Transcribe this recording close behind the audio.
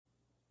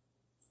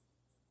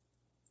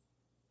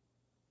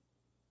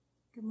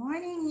Good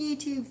morning,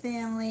 YouTube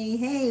family.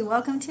 Hey,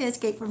 welcome to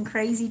Escape from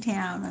Crazy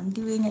Town. I'm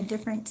doing a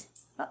different.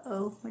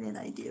 What did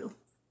I do?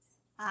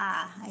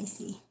 I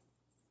see.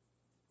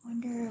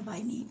 Wonder if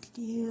I need to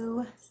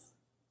do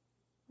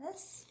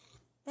this.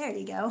 There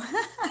you go.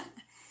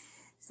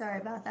 Sorry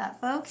about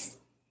that, folks.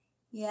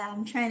 Yeah,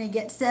 I'm trying to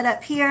get set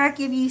up here,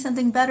 give you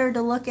something better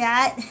to look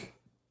at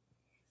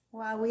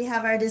while we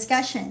have our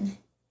discussion.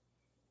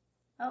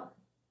 Oh,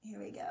 here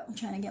we go. I'm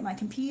trying to get my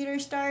computer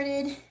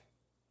started.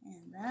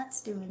 And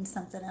that's doing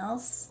something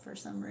else for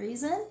some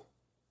reason.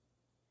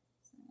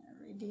 So I'm going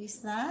to reduce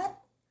that.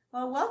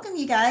 Well, welcome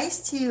you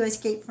guys to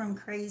Escape from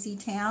Crazy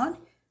Town.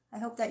 I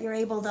hope that you're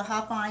able to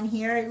hop on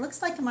here. It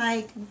looks like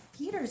my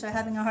computers are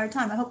having a hard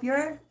time. I hope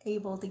you're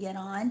able to get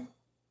on.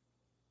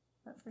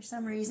 But for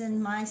some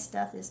reason, my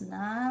stuff is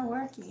not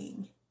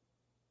working.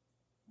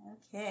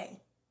 Okay.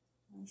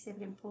 Let me see if I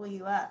can pull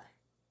you up.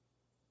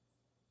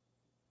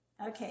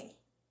 Okay.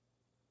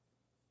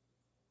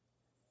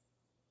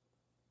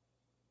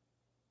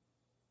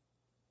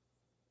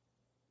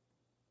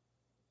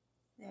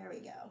 There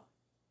we go.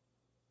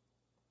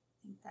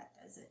 I think that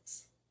does it.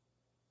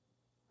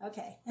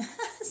 Okay.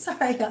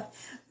 Sorry,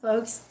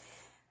 folks.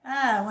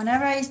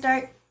 Whenever I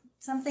start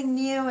something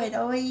new, it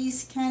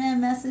always kind of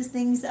messes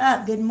things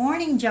up. Good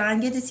morning, John.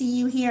 Good to see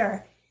you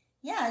here.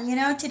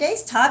 Yeah,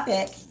 today's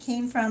topic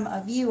came from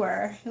a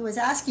viewer who was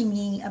asking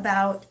me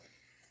about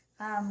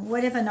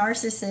what if a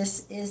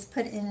narcissist is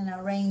put in an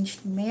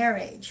arranged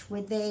marriage?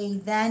 Would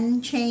they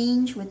then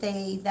change? Would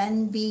they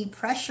then be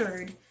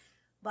pressured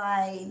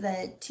by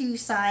the two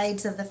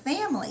sides of the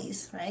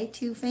families, right?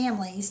 Two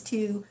families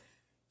to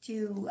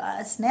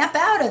snap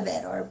out of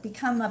it or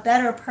become a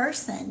better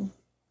person,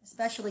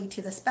 especially to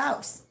the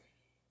spouse.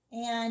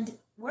 And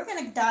we're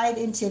going to dive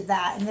into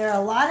that. And there are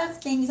a lot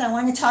of things I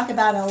want to talk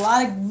about, a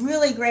lot of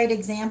really great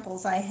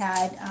examples I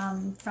had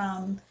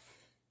from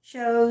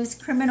shows,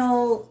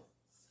 criminal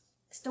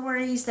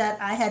stories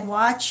that I had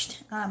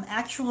watched,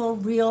 actual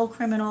real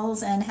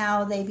criminals and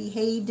how they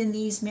behaved in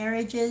these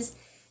marriages.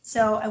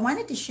 So I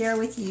wanted to share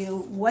with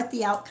you what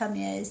the outcome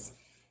is.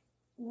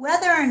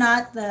 Whether or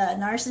not the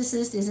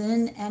narcissist is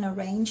in an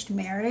arranged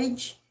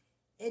marriage,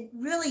 it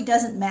really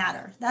doesn't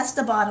matter. That's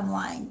the bottom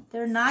line.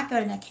 They're not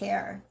going to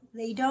care.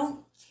 They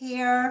don't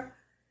care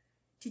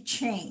to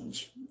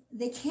change.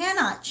 They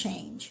cannot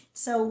change.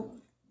 So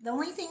the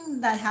only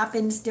thing that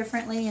happens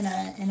differently in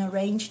an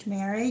arranged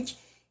marriage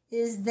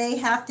is they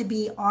have to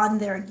be on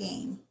their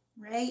game,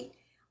 right?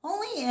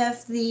 Only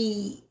if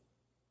the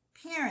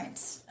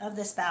parents of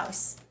the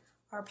spouse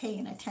are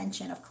paying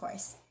attention, of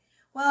course.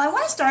 Well, I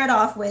want to start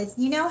off with,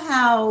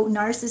 how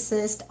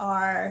narcissists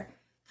are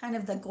kind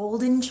of the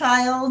golden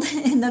child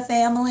in the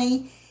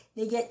family.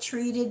 They get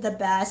treated the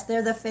best.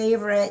 They're the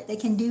favorite. They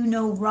can do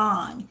no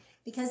wrong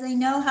because they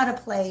know how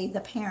to play the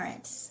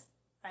parents,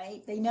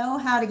 right? They know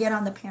how to get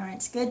on the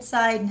parents' good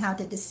side and how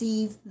to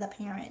deceive the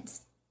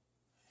parents.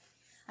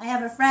 I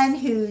have a friend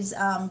whose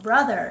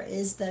brother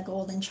is the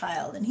golden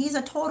child, and he's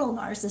a total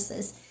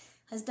narcissist.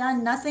 Has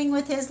done nothing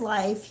with his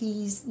life.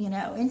 He's,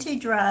 into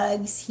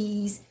drugs.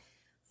 He's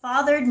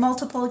fathered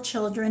multiple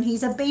children.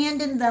 He's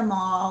abandoned them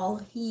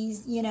all.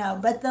 He's,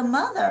 but their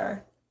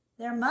mother,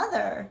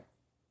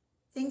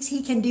 thinks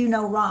he can do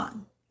no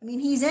wrong. I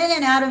mean, he's in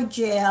and out of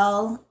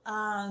jail,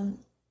 and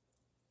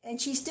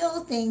she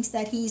still thinks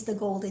that he's the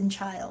golden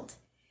child.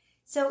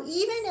 So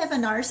even if a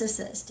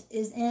narcissist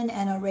is in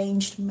an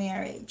arranged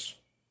marriage,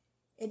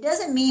 it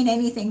doesn't mean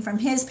anything from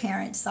his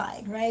parents'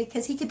 side, right?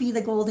 Because he could be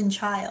the golden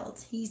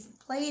child. He's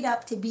played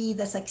up to be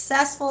the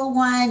successful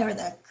one or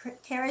the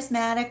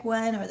charismatic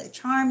one or the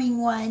charming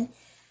one,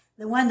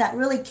 the one that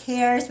really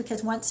cares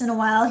because once in a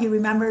while he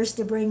remembers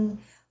to bring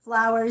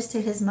flowers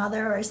to his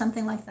mother or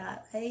something like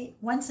that, right?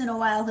 Once in a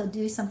while he'll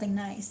do something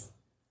nice.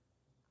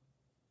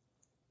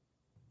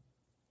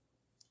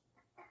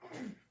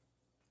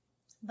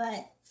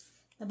 But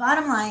the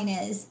bottom line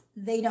is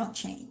they don't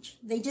change.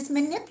 They just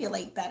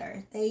manipulate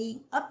better.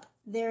 They up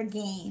their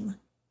game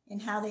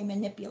in how they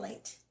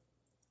manipulate.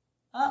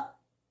 Oh,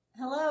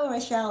 hello,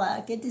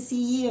 Rochella. Good to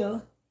see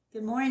you.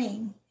 Good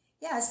morning.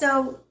 Yeah,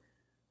 so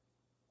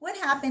what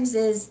happens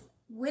is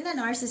when a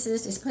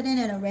narcissist is put in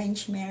an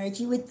arranged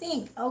marriage, you would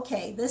think,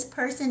 okay, this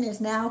person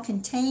is now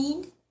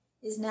contained,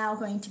 is now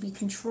going to be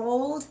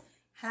controlled,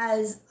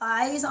 has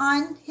eyes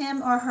on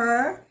him or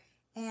her,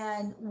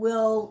 and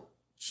will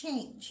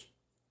change.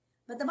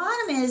 But the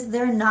bottom is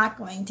they're not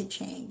going to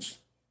change.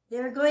 They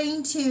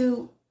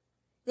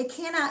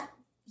cannot,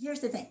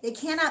 here's the thing, they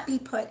cannot be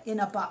put in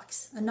a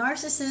box. A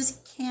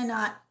narcissist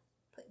cannot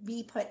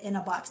be put in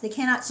a box. They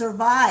cannot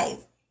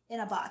survive in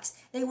a box.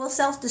 They will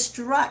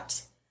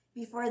self-destruct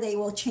before they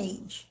will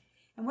change.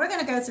 And we're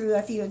going to go through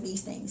a few of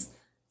these things.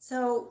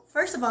 So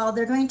first of all,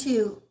 they're going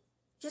to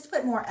just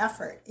put more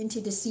effort into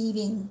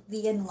deceiving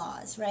the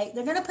in-laws, right?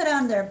 They're going to put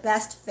on their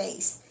best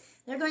face.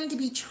 They're going to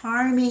be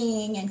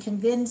charming and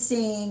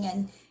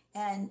convincing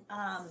and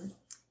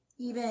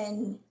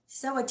even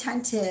so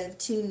attentive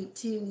to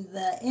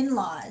the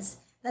in-laws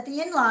that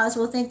the in-laws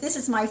will think this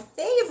is my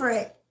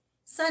favorite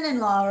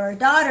son-in-law or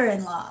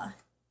daughter-in-law.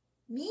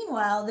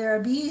 Meanwhile, they're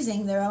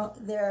abusing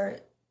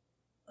their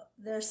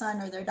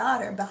son or their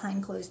daughter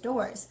behind closed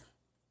doors.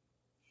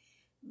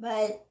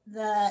 But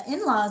the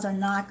in-laws are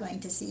not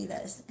going to see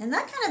this. And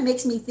that kind of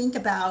makes me think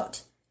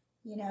about,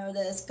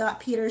 the Scott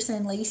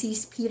Peterson, Lacey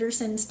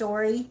Peterson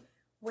story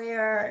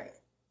where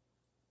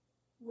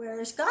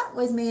Scott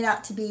was made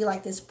out to be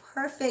like this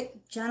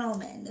perfect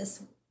gentleman,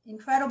 this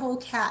incredible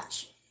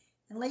catch.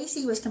 And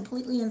Lacey was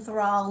completely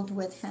enthralled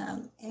with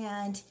him.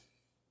 And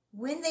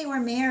when they were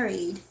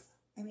married,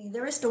 I mean,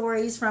 there were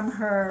stories from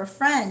her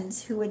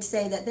friends who would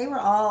say that they were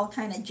all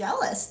kind of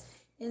jealous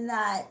in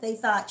that they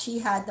thought she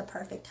had the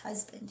perfect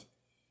husband.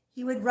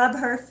 He would rub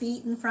her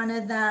feet in front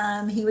of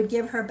them. He would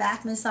give her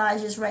back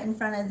massages right in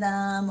front of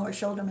them, or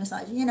shoulder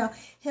massages.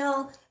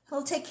 He'll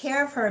take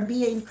care of her and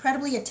be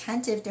incredibly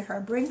attentive to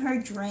her, bring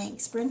her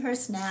drinks, bring her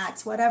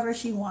snacks, whatever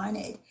she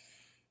wanted.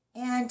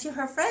 And to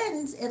her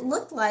friends, it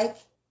looked like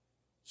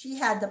she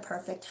had the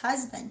perfect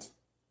husband.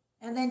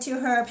 And then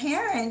to her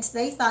parents,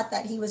 they thought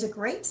that he was a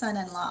great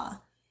son-in-law.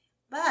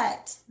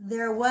 But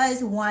there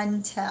was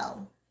one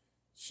tell.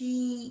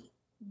 She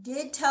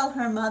did tell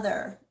her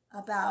mother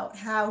about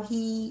how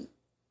he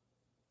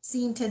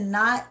seemed to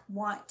not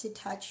want to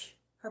touch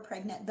her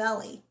pregnant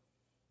belly.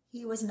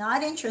 He was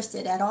not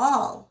interested at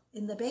all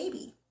in the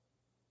baby,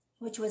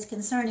 which was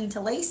concerning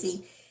to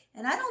Lacey.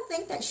 And I don't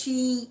think that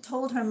she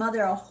told her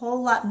mother a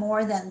whole lot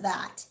more than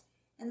that.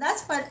 And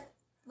that's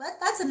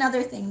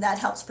another thing that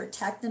helps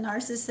protect the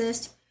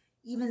narcissist,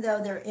 even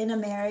though they're in a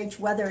marriage,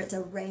 whether it's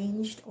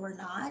arranged or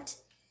not.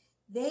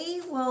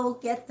 They will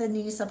get the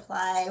new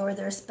supply or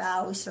their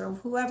spouse or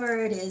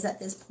whoever it is at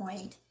this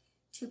point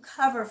to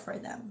cover for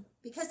them,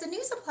 because the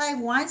new supply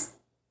wants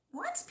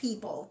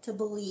people to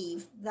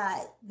believe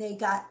that they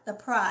got the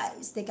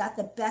prize, they got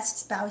the best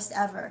spouse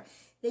ever.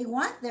 They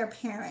want their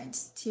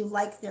parents to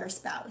like their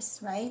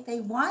spouse, right?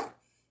 They want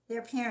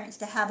their parents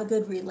to have a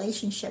good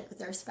relationship with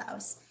their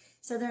spouse.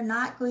 So they're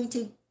not going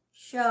to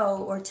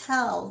show or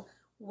tell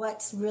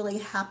what's really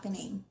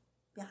happening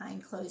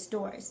behind closed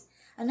doors.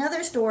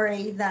 Another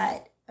story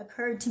that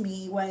occurred to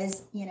me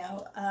was,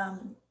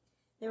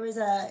 there was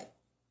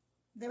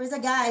a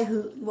guy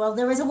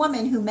there was a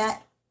woman who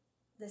met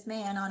this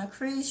man on a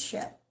cruise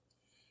ship.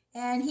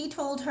 And he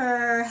told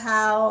her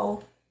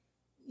how,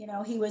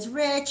 he was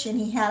rich and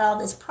he had all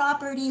this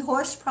property,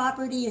 horse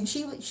property, and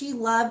she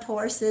loved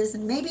horses.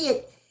 And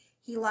maybe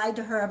he lied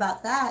to her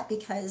about that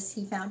because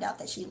he found out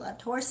that she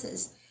loved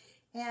horses.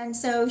 And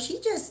so she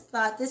just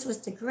thought this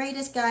was the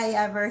greatest guy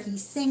ever.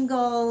 He's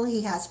single,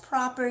 he has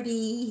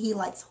property, he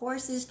likes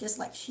horses just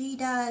like she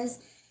does.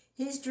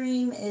 His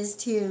dream is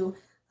to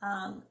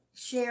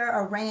share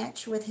a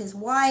ranch with his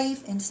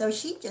wife. And so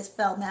she just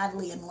fell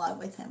madly in love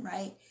with him,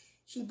 right?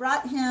 She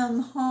brought him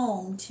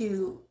home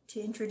to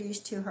introduce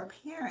to her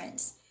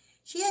parents.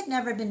 She had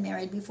never been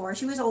married before.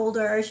 She was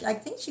older. I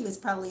think she was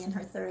probably in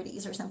her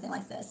 30s or something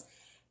like this.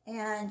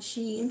 And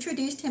she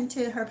introduced him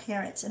to her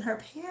parents. And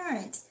her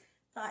parents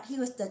thought he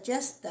was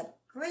just the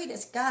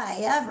greatest guy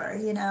ever.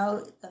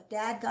 The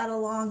dad got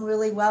along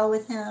really well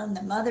with him.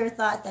 The mother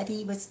thought that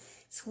he was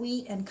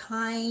sweet and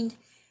kind.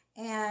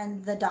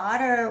 And the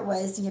daughter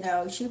was,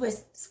 she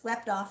was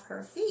swept off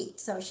her feet.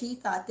 So she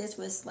thought this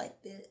was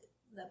like the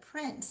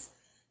prince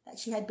that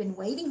she had been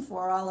waiting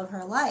for all of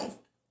her life.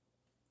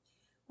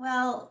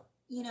 Well,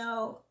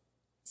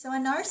 so a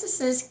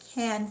narcissist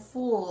can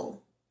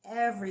fool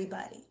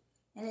everybody.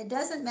 And it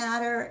doesn't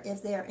matter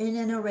if they're in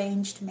an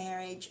arranged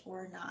marriage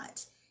or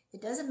not.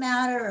 It doesn't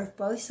matter if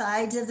both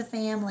sides of the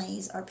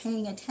families are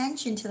paying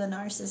attention to the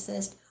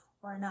narcissist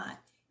or not,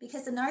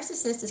 because the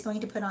narcissist is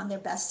going to put on their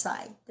best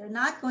side. They're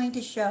not going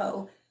to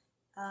show,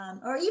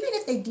 or even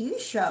if they do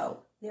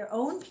show their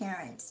own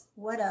parents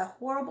what a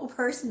horrible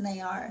person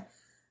they are,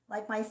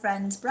 like my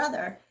friend's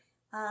brother,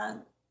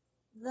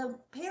 the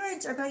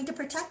parents are going to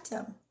protect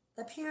him.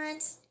 The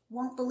parents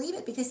won't believe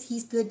it because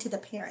he's good to the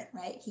parent,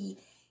 right?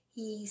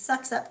 He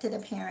sucks up to the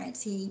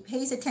parents. He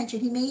pays attention.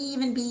 He may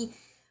even be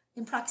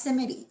in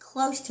proximity,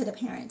 close to the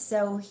parents.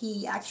 So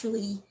he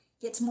actually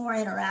gets more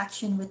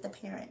interaction with the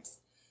parents.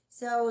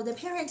 So the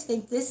parents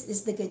think this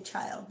is the good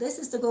child. This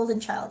is the golden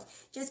child.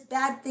 Just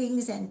bad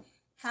things tend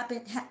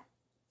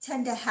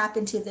to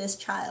happen to this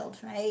child,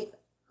 right?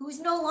 Who's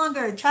no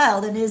longer a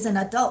child and is an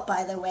adult,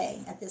 by the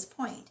way, at this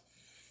point.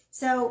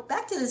 So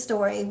back to the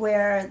story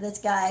where this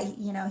guy,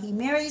 he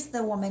marries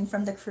the woman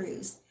from the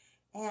cruise.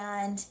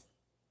 And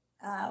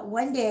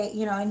one day,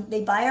 and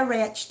they buy a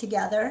ranch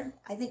together,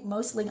 I think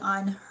mostly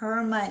on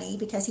her money,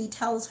 because he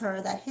tells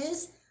her that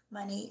his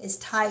money is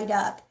tied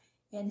up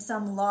in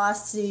some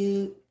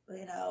lawsuit,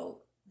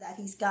 that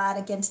he's got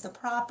against the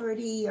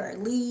property or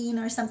lien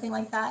or something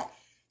like that.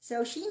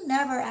 So she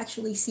never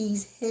actually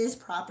sees his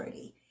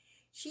property.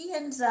 She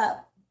ends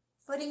up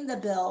footing the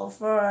bill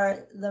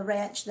for the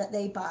ranch that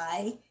they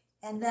buy.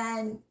 And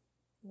then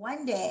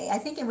one day, I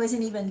think it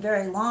wasn't even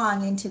very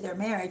long into their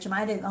marriage, it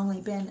might have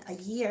only been a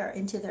year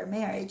into their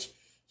marriage,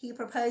 he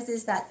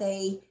proposes that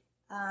they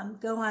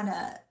go on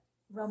a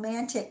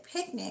romantic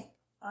picnic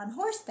on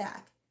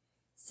horseback.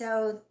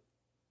 So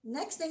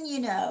next thing you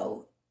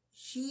know,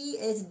 she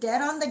is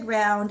dead on the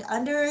ground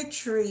under a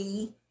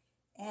tree,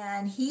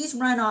 and he's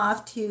run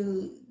off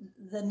to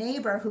the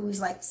neighbor who's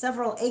like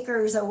several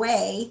acres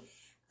away.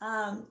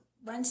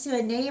 Runs to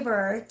a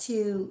neighbor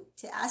to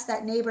ask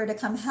that neighbor to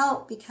come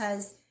help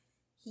because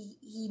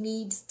he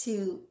needs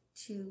to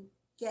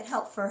get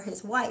help for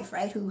his wife,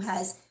 right, who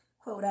has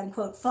quote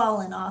unquote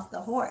fallen off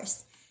the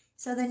horse.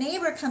 So the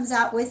neighbor comes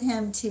out with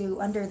him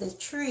to under the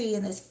tree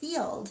in this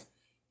field,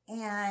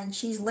 and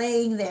she's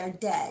laying there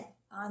dead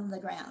on the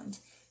ground.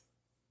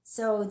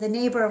 So the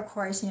neighbor, of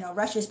course,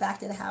 rushes back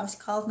to the house,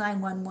 calls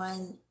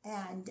 911,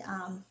 and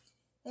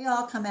they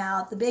all come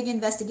out. The big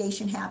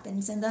investigation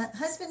happens, and the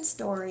husband's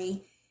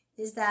story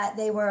is that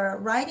they were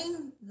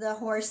riding the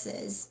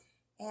horses,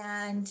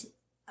 and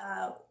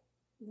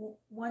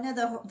one of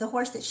the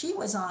horse that she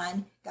was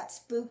on got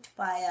spooked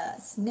by a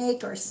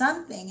snake or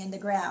something in the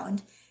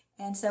ground,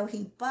 and so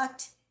he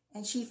bucked,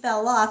 and she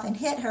fell off and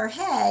hit her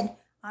head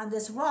on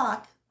this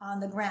rock on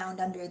the ground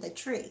under the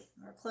tree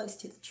or close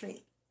to the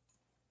tree.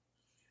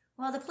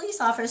 Well, the police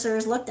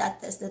officers looked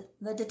at this,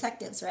 the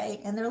detectives, right?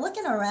 And they're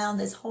looking around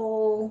this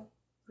whole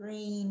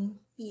green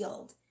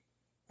field.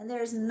 And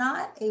there's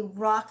not a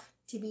rock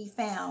to be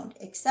found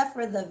except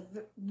for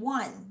the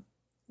one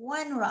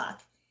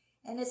rock.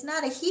 And it's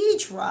not a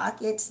huge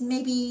rock. It's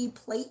maybe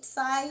plate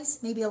size,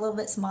 maybe a little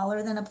bit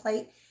smaller than a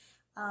plate,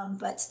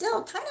 but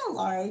still kind of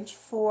large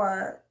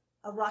for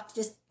a rock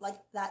just like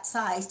that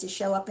size to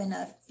show up in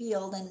a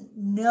field and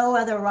no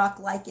other rock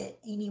like it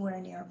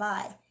anywhere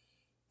nearby.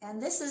 And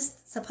this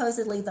is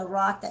supposedly the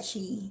rock that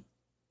she,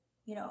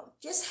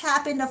 just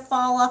happened to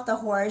fall off the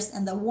horse,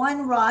 and the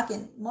one rock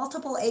in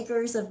multiple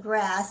acres of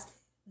grass,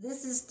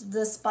 this is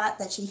the spot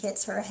that she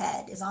hits her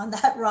head, is on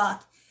that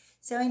rock.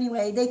 So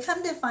anyway, they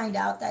come to find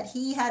out that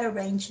he had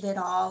arranged it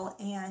all,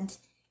 and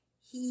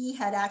he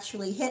had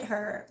actually hit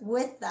her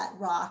with that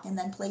rock and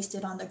then placed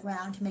it on the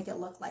ground to make it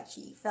look like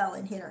she fell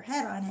and hit her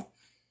head on it.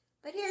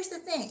 But here's the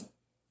thing.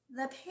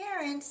 Her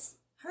parents,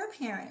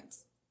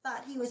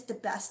 thought he was the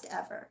best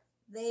ever.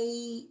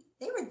 They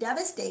were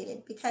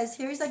devastated because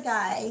here's a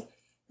guy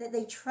that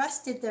they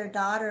trusted their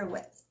daughter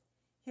with.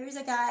 Here's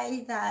a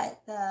guy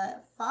that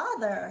the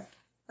father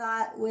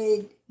thought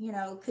would,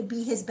 could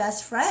be his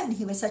best friend.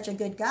 He was such a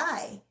good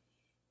guy.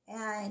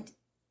 And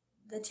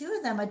the two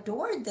of them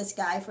adored this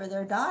guy for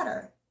their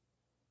daughter.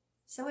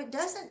 So it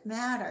doesn't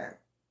matter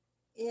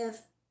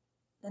if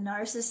the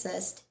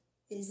narcissist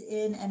is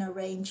in an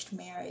arranged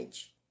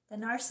marriage. The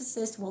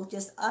narcissist will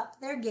just up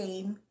their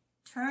game,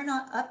 turn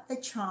up the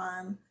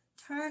charm,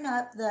 turn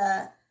up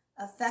the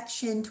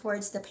affection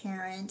towards the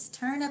parents,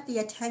 turn up the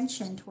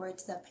attention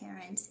towards the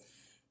parents,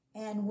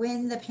 and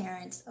win the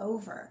parents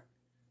over.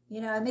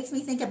 It makes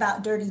me think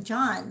about Dirty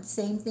John.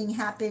 Same thing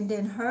happened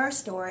in her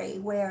story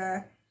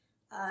where,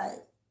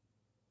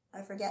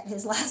 I forget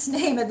his last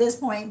name at this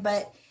point,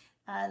 but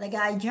the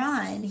guy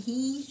John,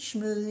 he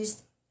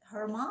schmoozed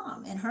her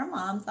mom, and her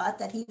mom thought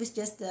that he was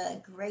just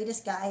the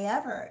greatest guy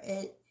ever.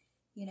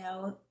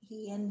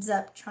 He ends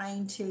up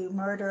trying to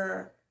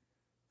murder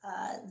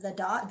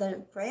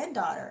the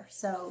granddaughter,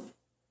 so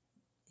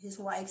his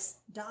wife's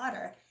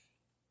daughter,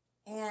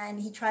 and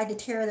he tried to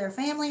tear their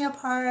family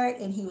apart,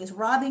 and he was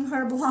robbing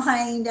her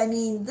blind. I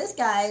mean, this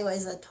guy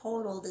was a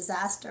total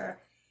disaster,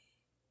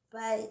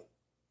 but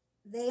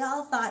they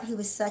all thought he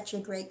was such a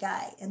great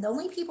guy, and the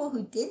only people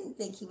who didn't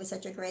think he was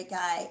such a great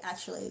guy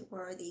actually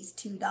were these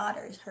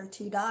her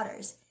two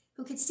daughters,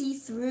 who could see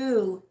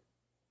through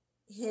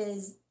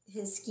his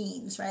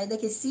schemes, right? They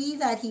could see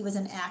that he was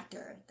an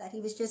actor, that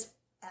he was just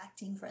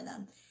acting for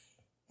them.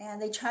 And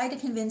they tried to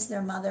convince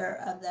their mother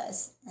of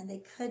this, and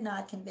they could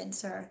not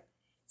convince her.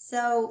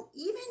 So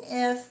even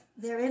if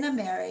they're in a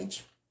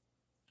marriage,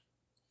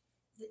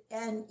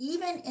 and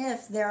even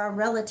if there are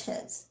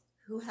relatives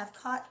who have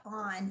caught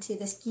on to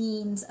the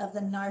schemes of the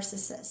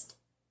narcissist,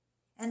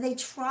 and they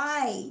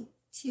try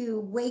to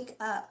wake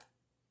up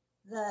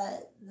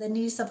the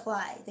new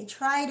supply, they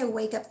try to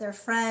wake up their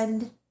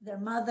friend, their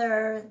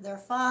mother, their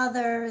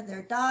father,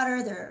 their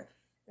daughter,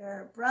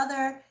 their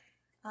brother,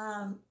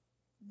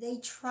 they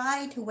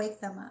try to wake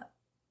them up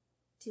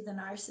to the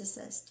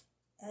narcissist,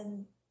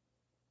 and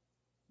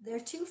they're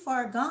too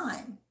far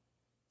gone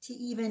to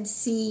even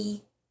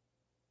see,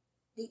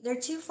 they're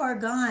too far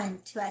gone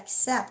to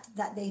accept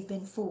that they've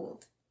been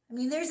fooled. I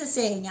mean, there's a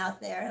saying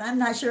out there, and I'm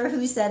not sure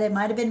who said it,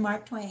 might have been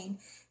Mark Twain,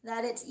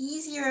 that it's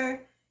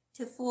easier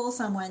to fool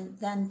someone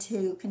than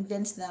to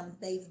convince them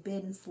they've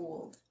been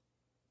fooled.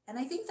 And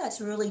I think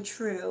that's really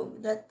true,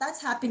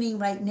 that's happening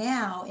right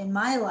now in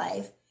my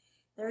life.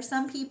 There are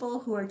some people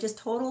who are just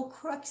total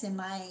crooks in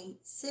my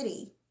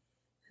city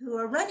who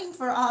are running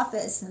for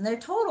office, and they're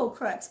total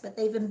crooks, but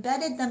they've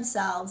embedded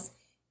themselves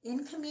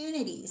in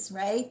communities,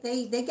 right?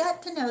 They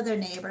got to know their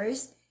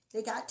neighbors.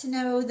 They got to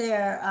know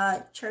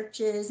their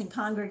churches and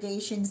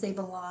congregations they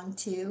belong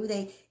to.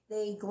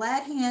 They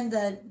glad hand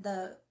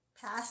the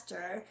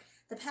pastor.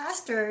 The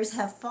pastors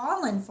have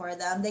fallen for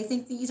them. They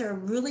think these are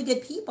really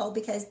good people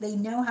because they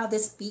know how to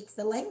speak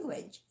the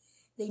language.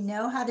 They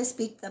know how to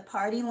speak the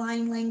party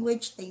line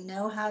language. They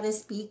know how to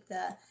speak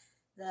the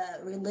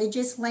the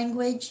religious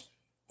language.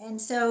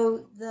 And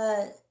so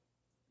the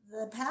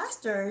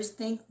pastors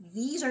think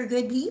these are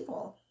good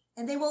people,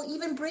 and they will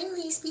even bring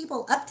these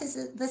people up to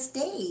the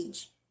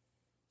stage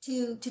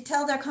to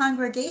tell their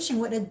congregation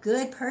what a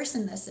good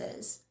person this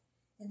is.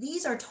 And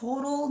these are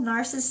total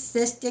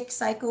narcissistic,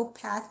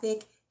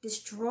 psychopathic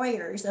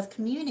destroyers of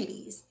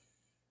communities.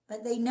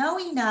 But they know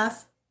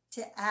enough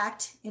to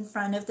act in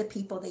front of the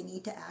people they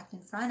need to act in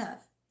front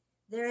of.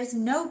 There is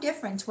no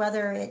difference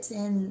whether it's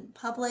in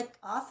public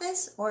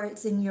office or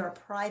it's in your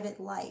private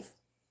life.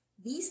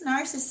 These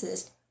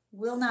narcissists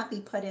will not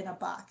be put in a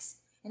box.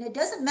 And it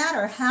doesn't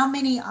matter how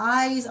many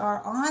eyes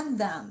are on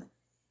them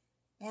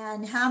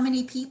and how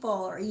many people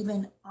are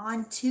even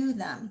onto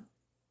them.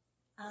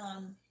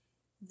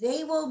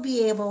 They will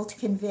be able to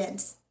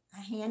convince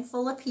a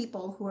handful of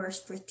people who are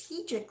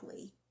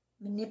strategically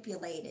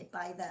manipulated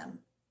by them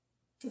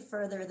to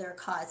further their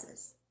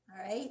causes. All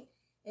right.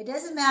 It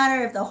doesn't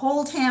matter if the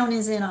whole town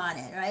is in on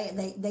it, right?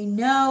 They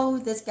know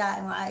this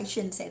guy. Well, I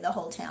shouldn't say the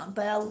whole town,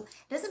 but it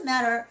doesn't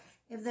matter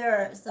if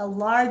there's a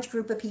large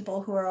group of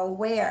people who are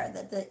aware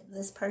that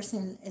this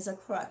person is a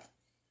crook.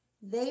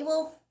 They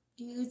will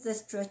create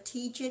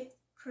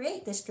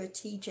the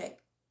strategic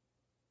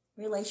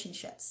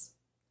relationships.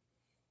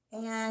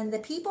 And the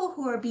people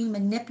who are being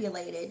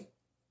manipulated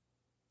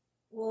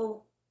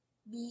will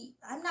be,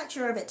 I'm not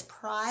sure if it's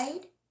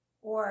pride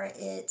or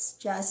it's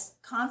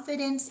just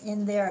confidence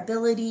in their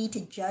ability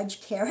to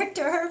judge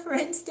character, for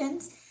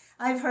instance.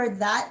 I've heard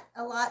that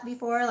a lot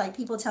before, like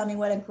people tell me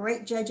what a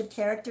great judge of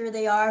character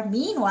they are.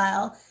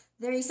 Meanwhile,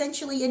 they're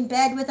essentially in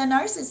bed with a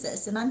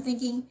narcissist. And I'm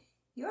thinking,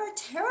 you're a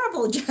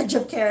terrible judge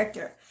of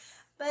character.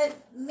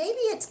 But maybe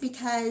it's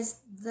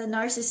because the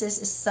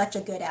narcissist is such a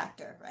good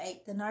actor,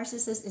 right? The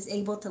narcissist is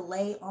able to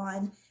lay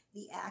on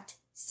the act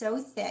so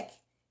thick,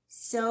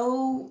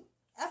 so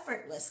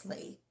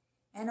effortlessly,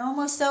 and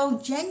almost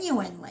so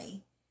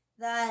genuinely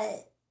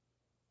that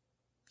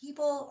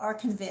people are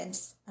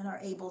convinced and are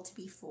able to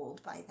be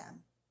fooled by them.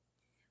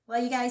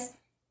 Well, you guys,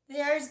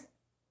 there's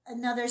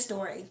another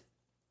story.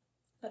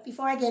 But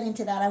before I get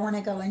into that, I want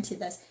to go into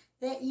this.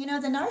 The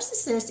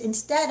narcissist,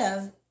 instead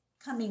of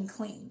coming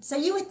clean, so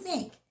you would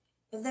think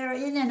if they're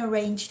in an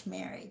arranged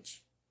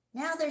marriage,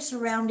 now they're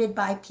surrounded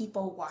by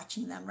people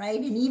watching them, right?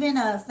 And even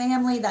a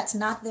family that's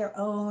not their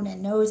own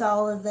and knows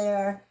all of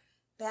their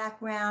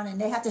background,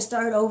 and they have to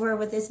start over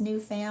with this new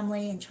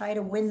family and try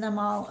to win them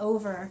all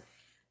over.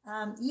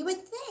 You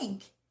would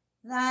think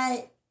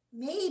that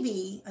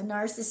maybe a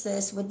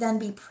narcissist would then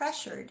be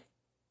pressured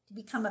to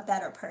become a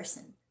better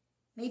person,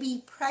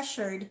 maybe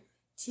pressured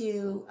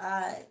to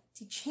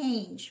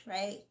change,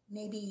 right?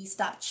 Maybe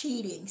stop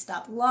cheating,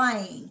 stop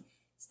lying,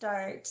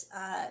 start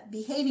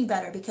behaving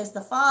better because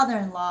the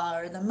father-in-law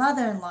or the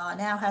mother-in-law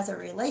now has a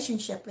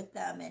relationship with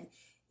them and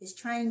is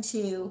trying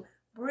to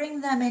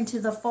bring them into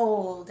the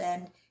fold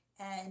and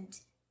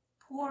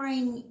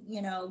pouring,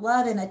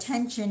 love and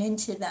attention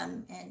into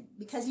them. And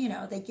because,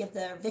 they give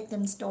their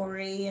victim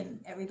story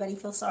and everybody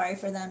feels sorry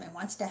for them and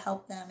wants to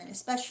help them. And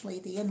especially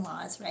the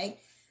in-laws, right?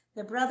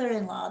 The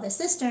brother-in-law, the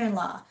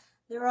sister-in-law,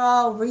 they're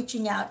all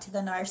reaching out to the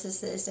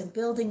narcissist and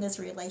building this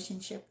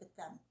relationship with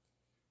them.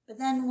 But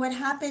then what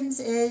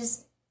happens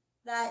is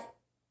that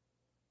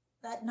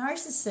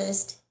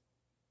narcissist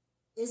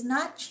is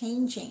not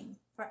changing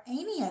for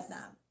any of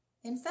them.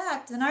 In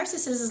fact, the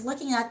narcissist is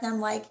looking at them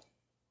like,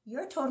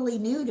 you're totally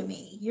new to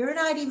me. You're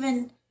not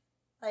even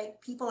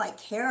like people I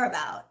care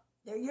about.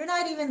 You're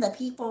not even the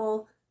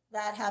people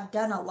that have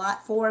done a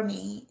lot for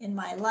me in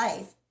my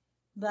life,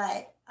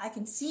 but I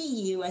can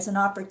see you as an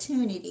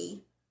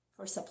opportunity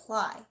for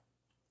supply.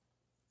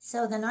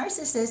 So the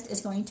narcissist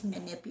is going to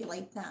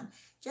manipulate them.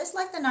 Just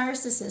like the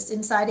narcissist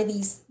inside of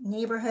these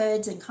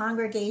neighborhoods and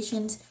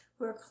congregations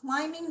who are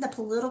climbing the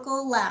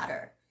political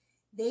ladder,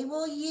 they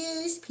will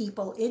use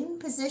people in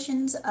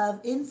positions of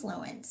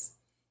influence.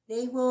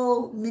 They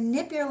will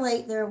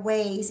manipulate their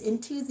ways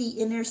into the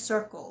inner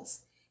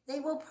circles. They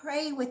will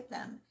pray with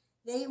them.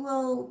 They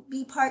will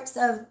be part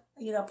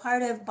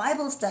of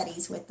Bible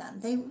studies with them.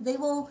 They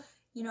will,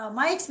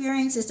 my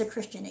experience is the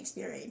Christian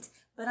experience,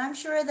 but I'm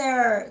sure there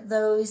are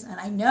those, and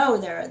I know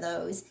there are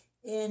those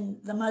in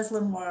the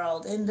Muslim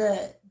world, in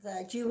the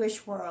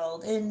Jewish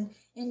world, in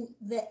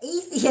the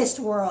atheist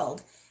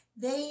world.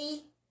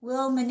 They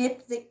will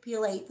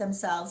manipulate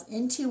themselves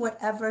into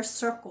whatever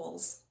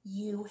circles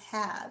you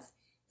have.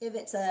 If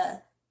it's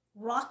a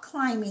rock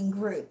climbing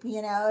group,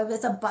 if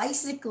it's a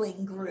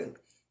bicycling group,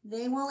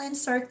 they will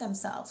insert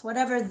themselves.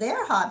 Whatever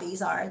their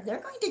hobbies are, they're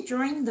going to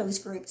join those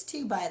groups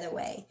too, by the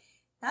way.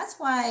 That's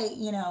why,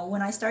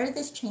 when I started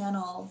this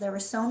channel, there were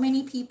so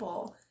many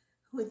people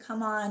who would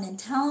come on and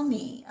tell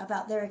me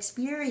about their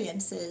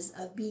experiences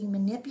of being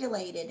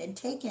manipulated and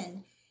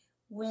taken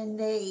when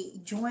they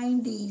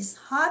joined these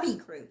hobby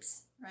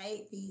groups,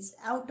 right? These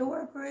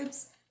outdoor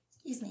groups.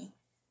 Excuse me.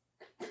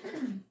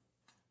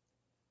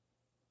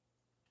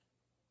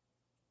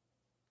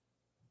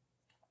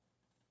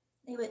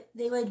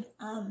 They would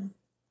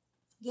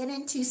get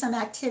into some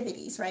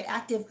activities, right?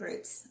 Active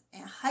groups,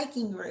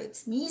 hiking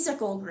groups,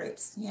 musical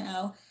groups,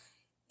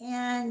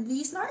 And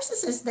these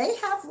narcissists, they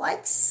have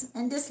likes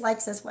and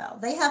dislikes as well.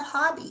 They have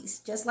hobbies,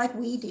 just like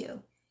we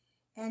do.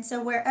 And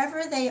so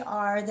wherever they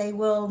are, they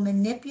will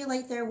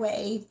manipulate their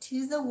way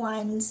to the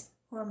ones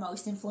who are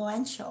most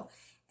influential.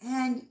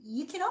 And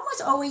you can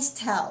almost always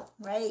tell,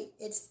 right?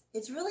 It's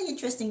really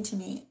interesting to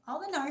me. All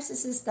the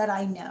narcissists that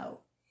I know,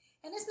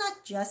 and it's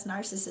not just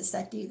narcissists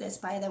that do this,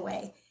 by the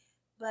way,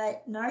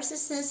 but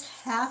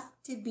narcissists have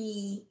to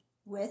be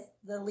with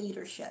the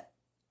leadership.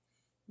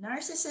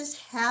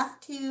 Narcissists have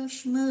to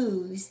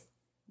schmooze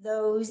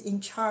those in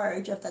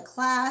charge of the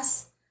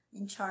class,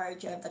 in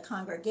charge of the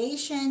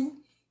congregation,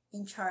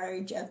 in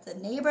charge of the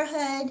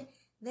neighborhood.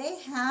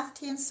 They have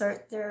to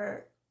insert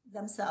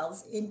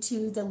themselves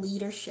into the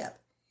leadership.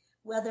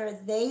 Whether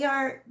they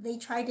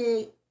try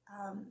to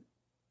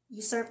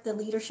usurp the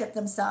leadership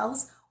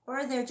themselves,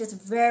 or they're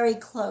just very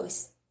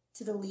close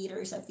to the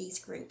leaders of these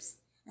groups.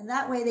 And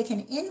that way they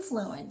can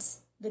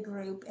influence the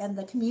group and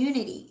the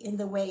community in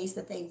the ways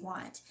that they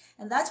want.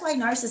 And that's why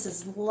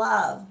narcissists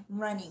love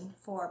running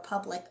for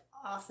public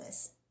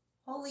office.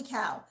 Holy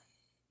cow.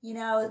 You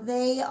know,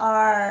 they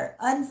are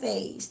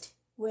unfazed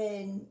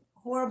when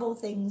horrible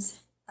things,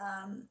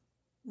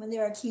 when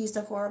they're accused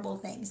of horrible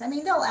things. I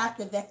mean, they'll act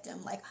the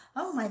victim, like,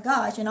 oh my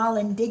gosh, and all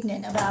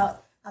indignant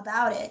about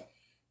it.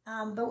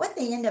 But what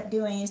they end up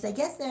doing is they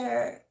get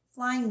their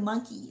flying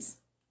monkeys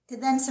to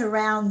then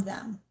surround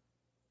them.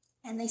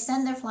 And they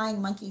send their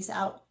flying monkeys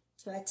out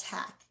to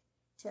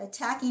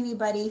attack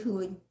anybody who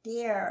would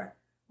dare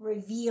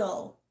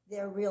reveal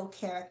their real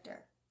character.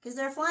 Because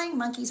their flying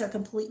monkeys are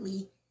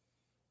completely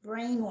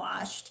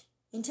brainwashed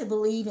into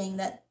believing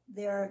that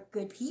they're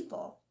good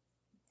people.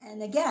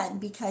 And again,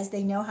 because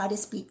they know how to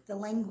speak the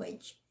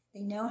language. They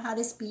know how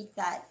to speak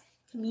that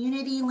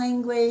community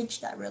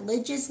language, that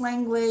religious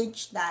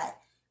language, that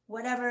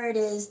whatever it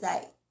is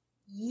that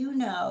you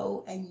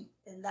know and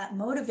that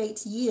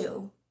motivates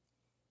you,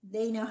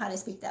 they know how to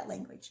speak that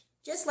language.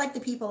 Just like the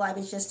people I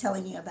was just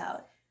telling you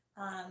about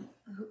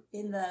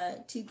in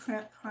the two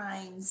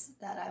crimes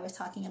that I was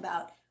talking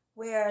about,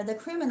 where the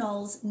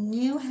criminals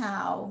knew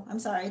how, I'm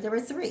sorry, there were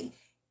three.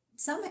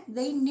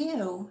 They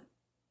knew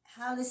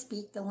how to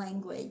speak the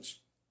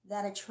language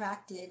that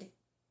attracted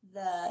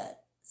the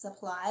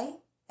supply,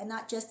 and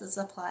not just the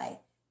supply,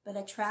 but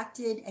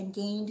attracted and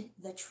gained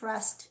the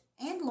trust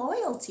and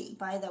loyalty,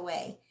 by the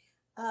way,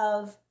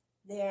 of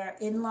their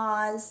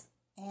in-laws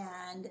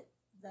and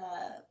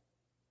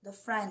the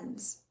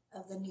friends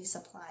of the new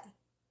supply.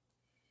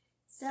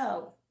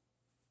 So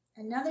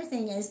another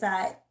thing is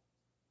that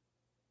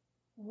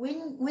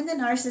when the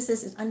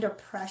narcissist is under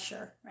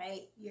pressure,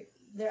 right?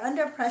 They're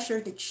under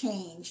pressure to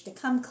change, to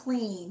come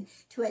clean,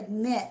 to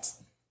admit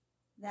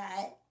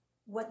that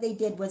what they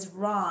did was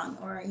wrong,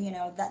 or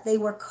that they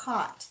were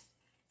caught.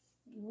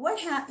 What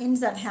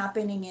ends up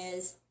happening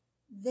is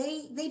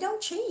they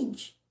don't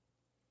change.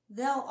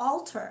 They'll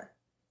alter.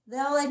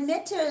 They'll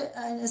admit to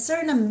a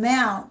certain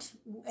amount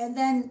and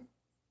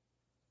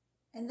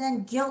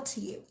then guilt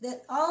you.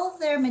 That all of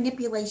their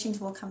manipulations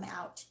will come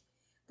out.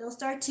 They'll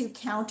start to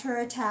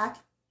counterattack.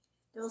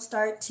 They'll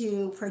start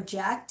to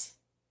project.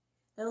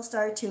 They'll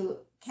start to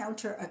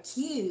counter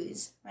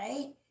accuse,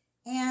 right?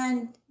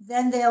 And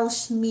then they'll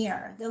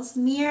smear. They'll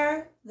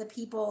smear the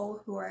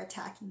people who are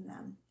attacking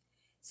them.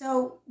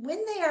 So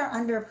when they are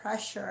under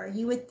pressure,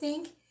 you would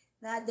think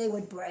that they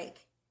would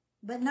break.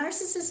 But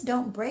narcissists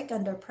don't break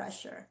under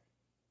pressure.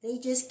 They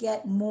just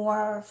get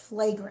more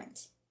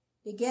flagrant.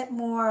 They get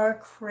more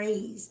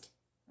crazed,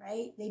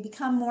 right? They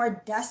become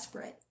more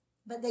desperate,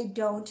 but they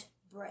don't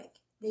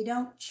break. They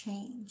don't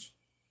change.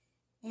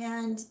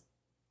 And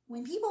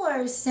when people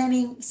are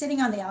sitting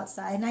on the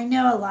outside, and I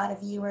know a lot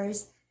of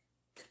viewers,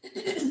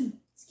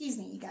 excuse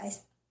me, you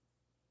guys.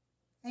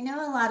 I know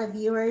a lot of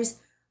viewers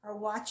are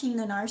watching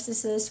the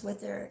narcissist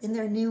in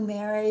their new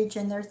marriage,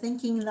 and they're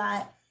thinking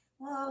that,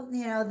 well,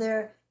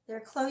 they're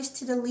close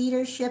to the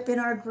leadership in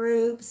our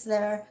groups.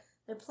 They're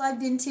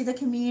plugged into the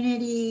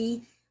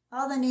community.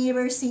 All the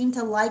neighbors seem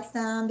to like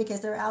them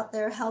because they're out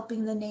there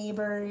helping the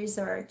neighbors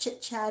or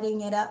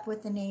chit-chatting it up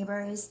with the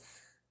neighbors.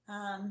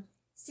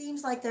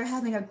 Seems like they're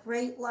having a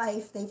great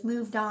life. They've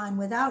moved on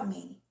without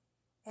me.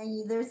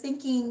 And they're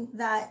thinking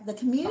that the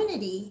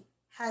community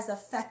has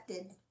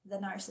affected the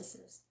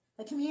narcissist.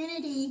 The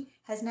community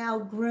has now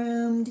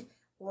groomed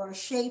or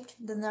shaped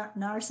the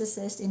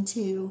narcissist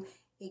into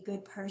a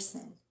good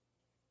person.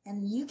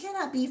 And you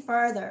cannot be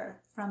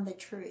farther from the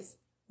truth.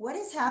 What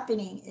is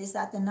happening is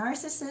that the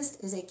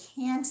narcissist is a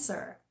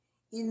cancer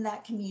in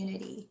that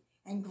community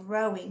and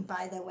growing,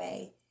 by the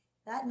way.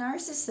 That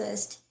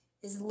narcissist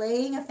is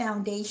laying a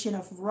foundation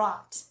of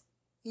rot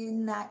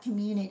in that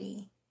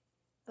community.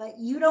 But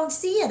you don't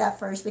see it at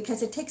first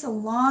because it takes a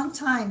long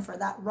time for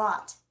that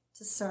rot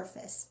to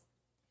surface.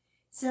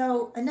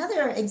 So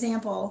another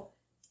example,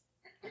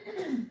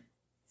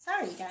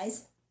 sorry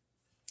guys,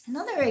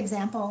 another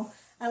example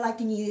I like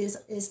to use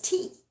is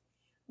tea.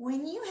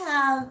 When you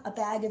have a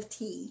bag of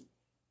tea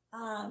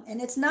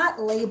and it's not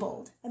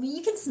labeled,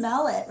 you can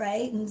smell it,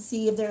 right? And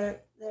see if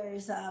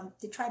there's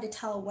to try to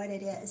tell what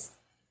it is.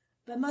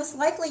 But most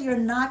likely you're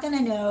not going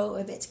to know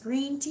if it's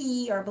green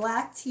tea or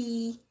black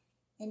tea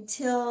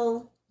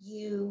until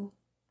you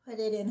put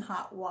it in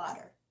hot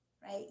water,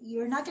 right?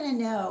 You're not going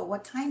to know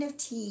what kind of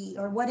tea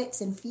or what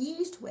it's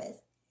infused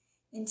with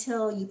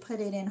until you put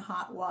it in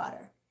hot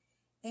water.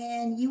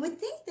 And you would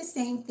think the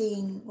same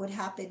thing would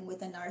happen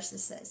with a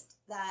narcissist,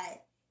 that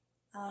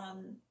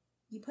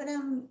you put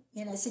them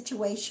in a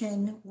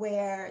situation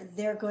where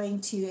they're going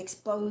to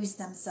expose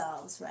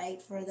themselves,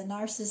 right, for the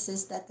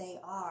narcissist that they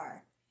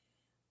are.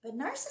 But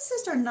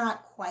narcissists are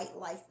not quite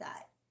like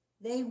that.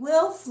 They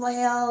will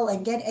flail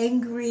and get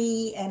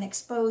angry and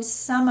expose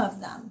some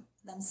of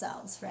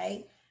themselves,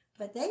 right?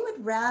 But they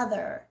would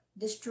rather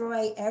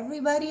destroy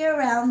everybody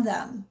around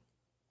them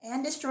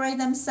and destroy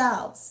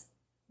themselves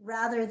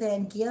rather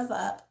than give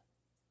up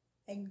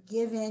and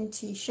give in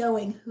to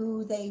showing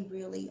who they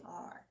really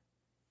are.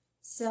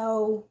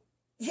 So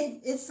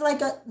it's like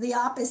the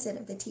opposite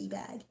of the tea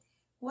bag.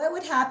 What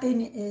would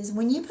happen is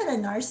when you put a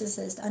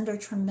narcissist under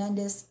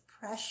tremendous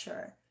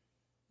pressure,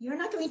 you're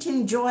not going to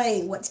enjoy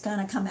what's going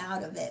to come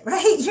out of it,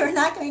 right? You're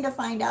not going to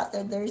find out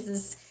that there's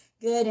this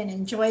good and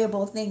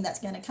enjoyable thing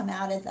that's going to come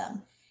out of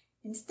them.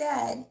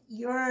 Instead,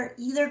 you're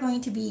either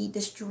going to be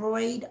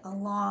destroyed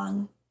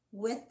along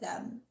with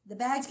them. The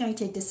bag's going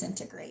to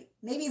disintegrate.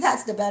 Maybe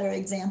that's the better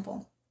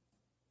example.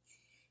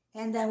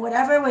 And then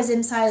whatever was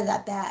inside of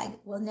that bag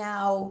will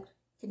now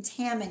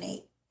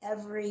contaminate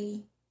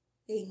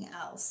everything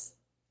else.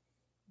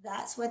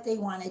 That's what they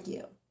want to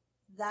do.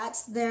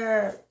 That's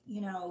their,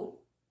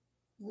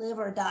 live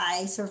or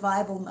die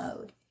survival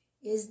mode,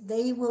 is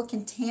they will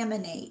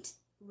contaminate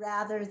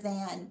rather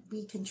than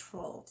be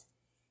controlled.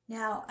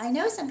 Now, I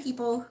know some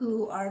people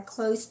who are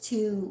close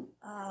to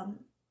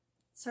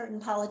certain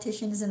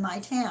politicians in my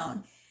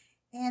town,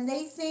 and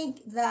they think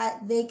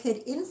that they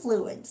could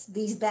influence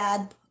these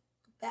bad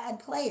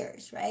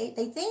players, right?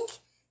 They think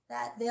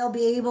that they'll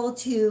be able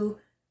to,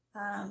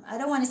 I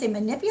don't want to say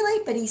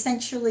manipulate, but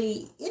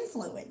essentially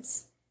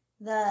influence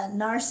the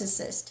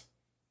narcissist,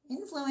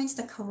 influence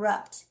the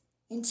corrupt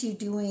into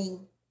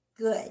doing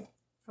good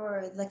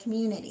for the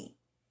community.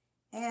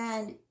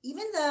 And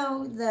even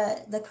though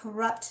the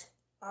corrupt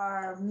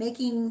are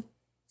making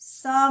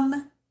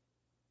some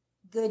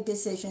good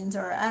decisions,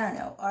 or I don't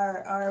know,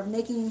 are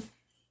making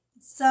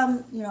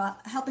some,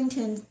 helping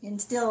to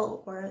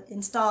instill or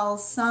install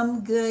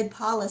some good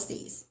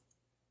policies,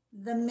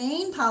 the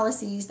main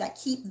policies that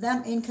keep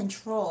them in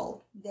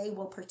control, they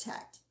will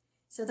protect.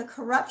 So the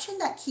corruption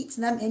that keeps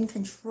them in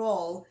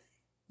control,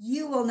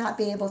 you will not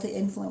be able to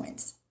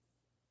influence.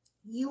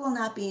 You will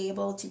not be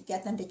able to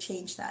get them to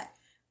change that.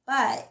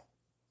 But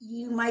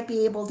you might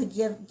be able to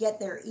get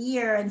their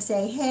ear and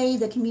say, hey,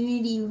 the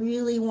community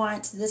really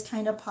wants this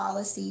kind of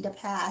policy to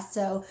pass,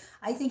 so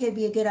I think it'd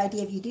be a good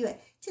idea if you do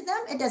it. To them,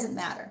 it doesn't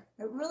matter.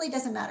 It really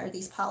doesn't matter,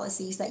 these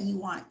policies that you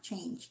want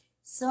changed,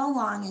 so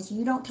long as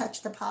you don't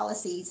touch the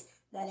policies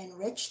that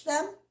enrich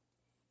them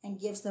and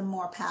gives them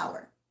more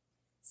power.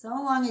 So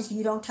long as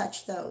you don't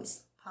touch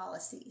those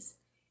policies.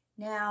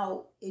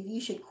 Now, if you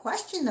should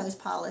question those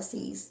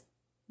policies,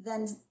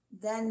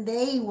 then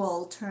they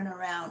will turn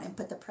around and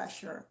put the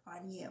pressure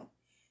on you.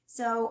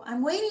 So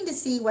I'm waiting to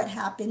see what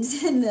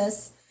happens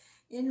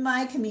in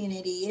my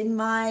community, in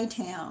my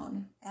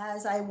town,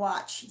 as I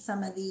watch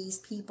some of these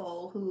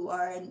people who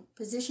are in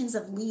positions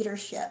of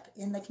leadership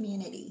in the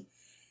community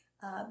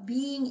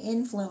being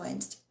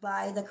influenced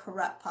by the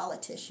corrupt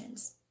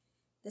politicians.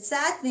 The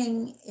sad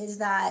thing is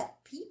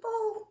that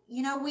people,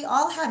 we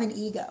all have an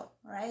ego,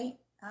 right?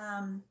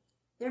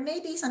 There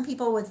may be some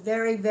people with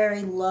very,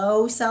 very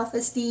low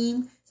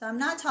self-esteem, so I'm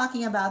not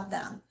talking about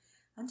them.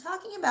 I'm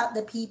talking about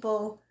the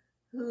people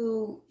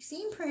who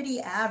seem pretty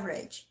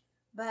average,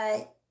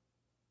 but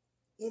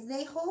if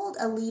they hold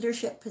a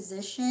leadership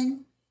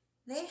position,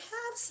 they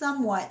have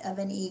somewhat of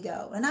an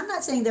ego. And I'm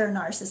not saying they're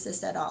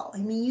narcissists at all. I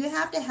mean, you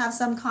have to have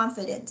some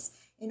confidence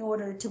in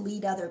order to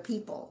lead other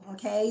people,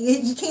 okay?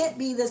 You can't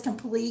be this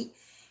complete,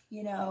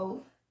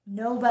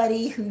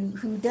 nobody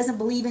who doesn't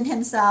believe in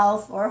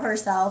himself or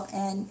herself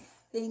and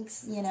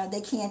thinks,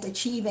 they can't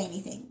achieve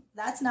anything.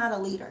 That's not a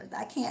leader.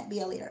 That can't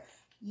be a leader.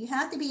 You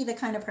have to be the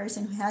kind of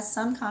person who has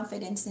some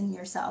confidence in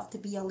yourself to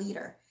be a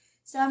leader.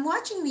 So I'm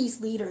watching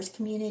these leaders,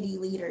 community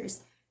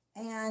leaders,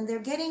 and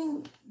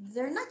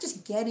they're not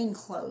just getting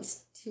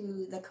close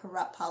to the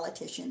corrupt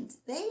politicians.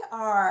 They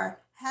are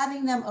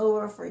having them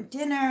over for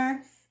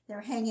dinner.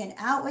 They're hanging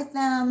out with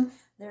them.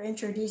 They're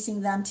introducing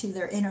them to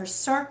their inner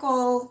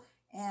circle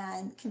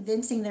and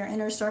convincing their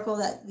inner circle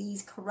that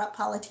these corrupt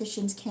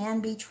politicians can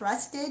be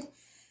trusted.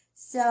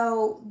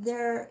 So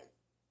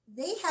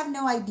they have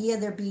no idea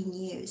they're being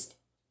used.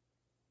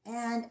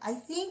 And I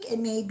think it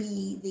may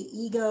be the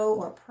ego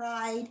or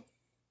pride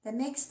that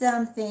makes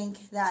them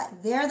think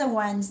that they're the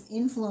ones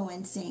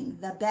influencing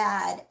the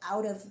bad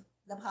out of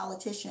the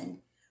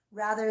politician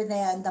rather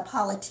than the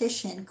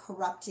politician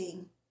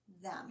corrupting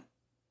them,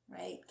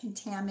 right?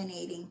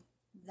 Contaminating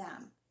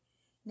them.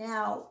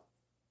 Now,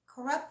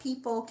 corrupt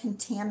people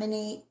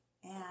contaminate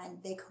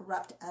and they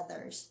corrupt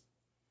others.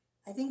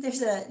 I think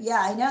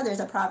I know there's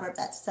a proverb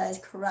that says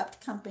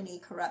corrupt company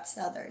corrupts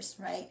others,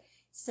 right?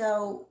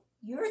 So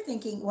you're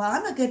thinking, well,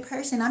 I'm a good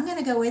person. I'm going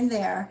to go in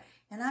there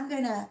and I'm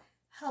going to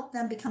help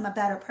them become a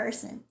better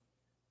person.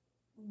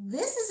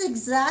 This is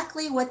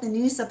exactly what the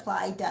new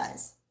supply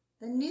does.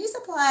 The new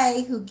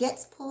supply who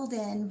gets pulled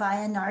in by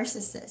a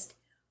narcissist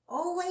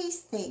always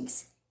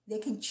thinks they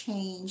can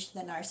change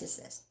the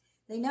narcissist.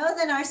 They know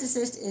the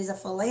narcissist is a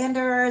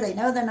philanderer. They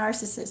know the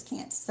narcissist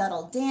can't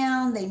settle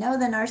down. They know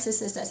the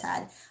narcissist has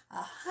had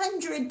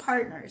 100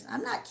 partners.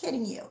 I'm not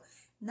kidding you.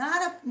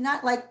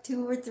 Not like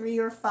 2 or 3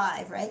 or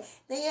 5, right?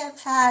 They have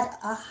had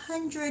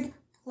 100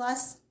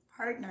 plus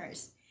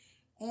partners,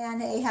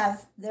 and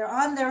they're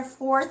on their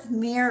 4th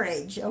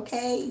marriage.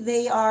 Okay,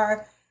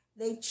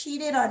 they've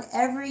cheated on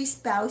every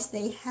spouse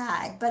they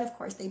had, but of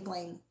course they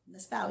blame the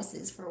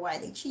spouses for why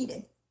they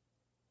cheated,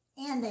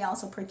 and they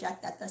also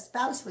project that the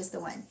spouse was the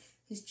one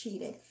who's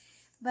cheated.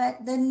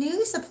 But the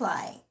new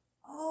supply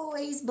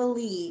always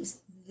believes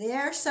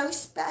they're so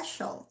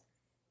special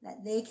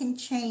that they can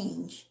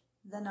change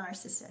the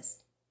narcissist.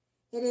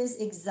 It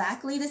is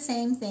exactly the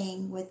same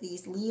thing with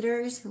these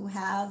leaders who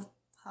have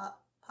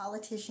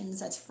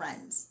politicians as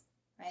friends,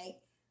 right?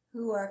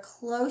 Who are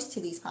close to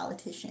these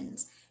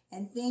politicians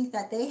and think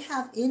that they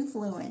have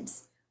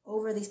influence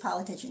over these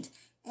politicians.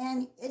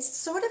 And it's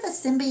sort of a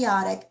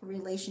symbiotic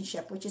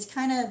relationship, which is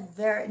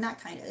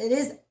it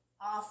is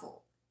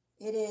awful.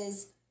 It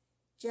is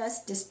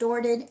just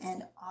distorted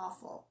and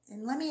awful.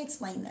 And let me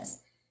explain this.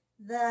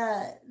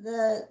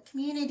 The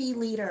community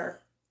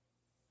leader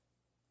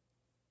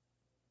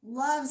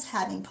loves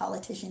having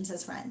politicians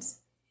as friends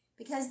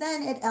because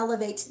then it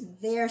elevates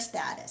their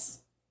status,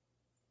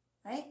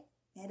 right?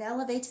 It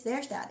elevates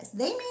their status.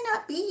 They may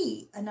not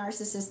be a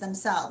narcissist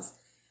themselves,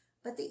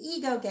 but the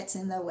ego gets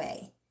in the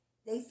way.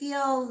 They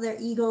feel their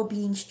ego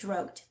being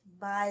stroked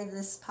by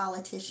this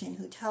politician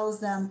who tells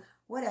them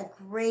what a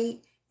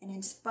great and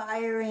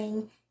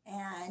inspiring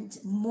and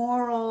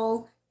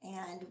moral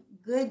and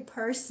good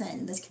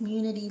person this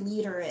community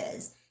leader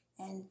is.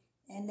 And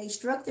they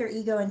stroke their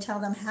ego and tell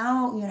them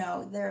how,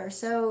 they're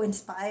so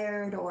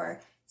inspired,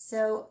 or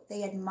so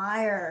they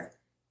admire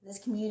this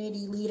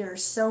community leader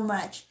so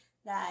much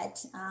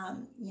that,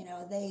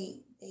 they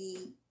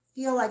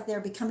feel like they're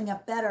becoming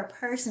a better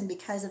person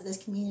because of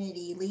this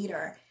community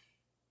leader.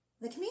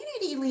 The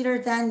community leader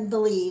then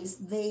believes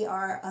they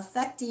are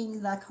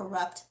affecting the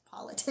corrupt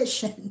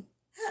politician.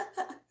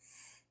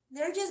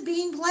 They're just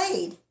being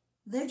played.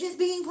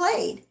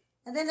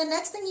 And then the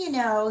next thing you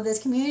know,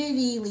 this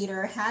community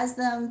leader has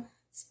them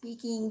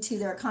speaking to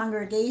their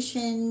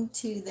congregation,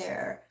 to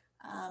their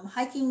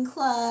hiking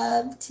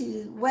club,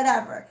 to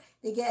whatever.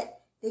 They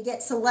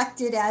get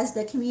selected as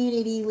the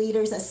community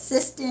leader's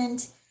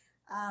assistant.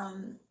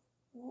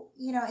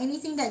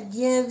 Anything that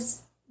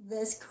gives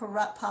this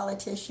corrupt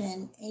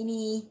politician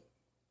any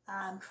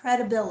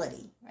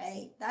credibility,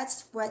 right?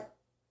 That's what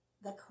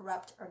the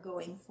corrupt are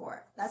going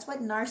for. That's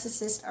what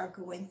narcissists are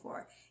going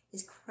for,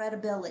 is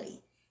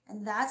credibility.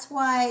 And that's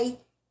why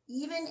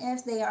even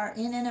if they are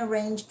in an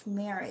arranged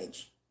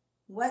marriage,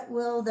 what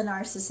will the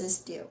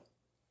narcissist do?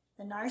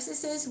 The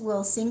narcissist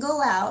will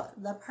single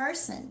out the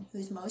person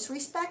who's most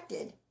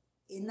respected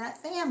in that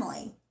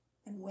family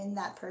and win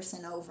that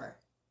person over.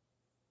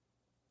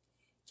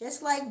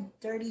 Just like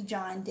Dirty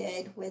John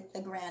did with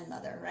the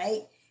grandmother,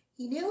 right?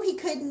 He knew he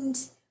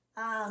couldn't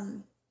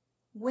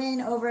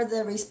win over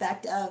the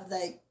respect of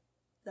the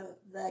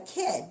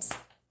kids,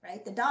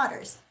 right? The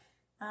daughters.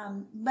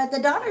 But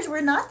the daughters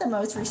were not the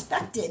most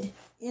respected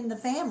in the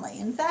family.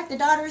 In fact, the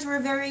daughters were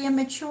very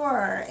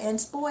immature and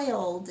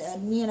spoiled,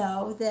 and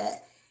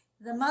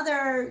the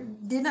mother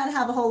did not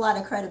have a whole lot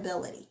of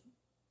credibility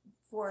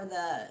for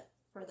the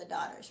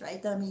daughters,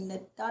 right? I mean,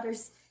 the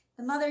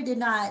mother did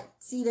not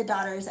see the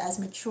daughters as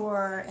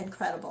mature and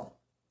credible.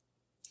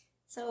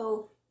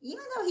 So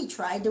even though he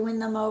tried to win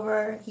them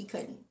over, he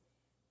couldn't.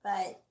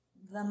 But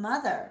the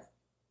mother,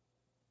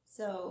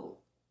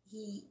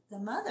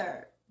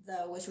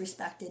 though, was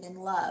respected and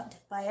loved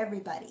by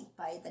everybody,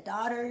 by the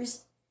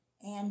daughters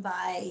and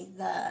by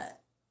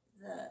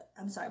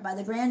by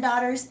the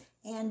granddaughters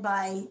and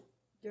by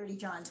Dirty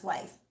John's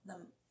wife,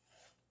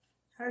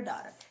 her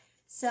daughter.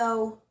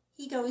 So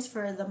he goes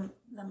for the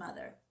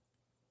mother,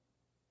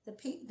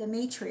 the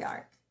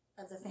matriarch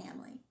of the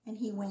family, and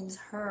he wins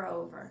her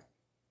over.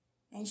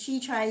 And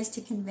she tries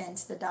to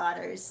convince the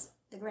daughters,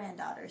 the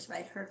granddaughters,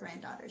 right, her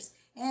granddaughters,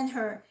 and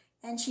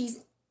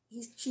she's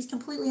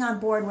completely on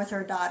board with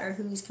her daughter,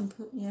 who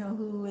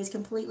is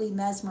completely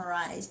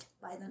mesmerized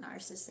by the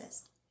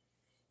narcissist.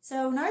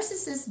 So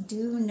narcissists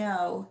do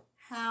know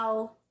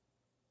how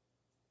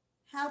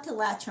to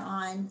latch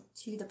on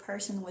to the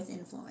person with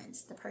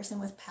influence, the person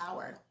with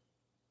power,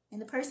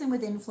 and the person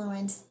with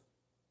influence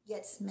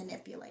gets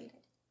manipulated.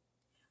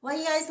 Well,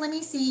 you guys, let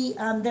me see.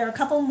 There are a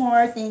couple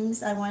more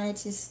things I wanted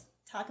to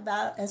talk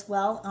about as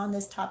well on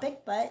this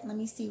topic, but let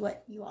me see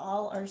what you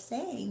all are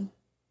saying.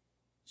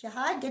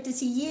 Shahad, good to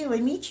see you,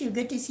 and meet you,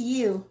 good to see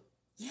you.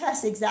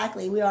 Yes,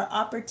 exactly. We are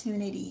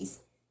opportunities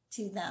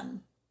to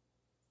them.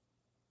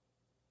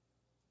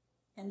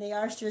 And they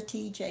are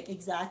strategic,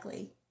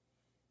 exactly.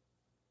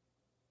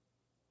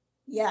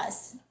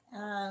 Yes.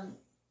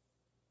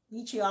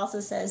 Nietzsche also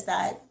says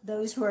that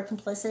those who are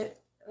complicit,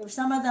 or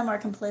some of them are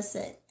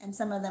complicit, and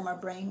some of them are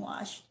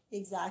brainwashed.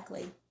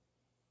 Exactly.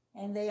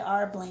 And they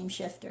are blame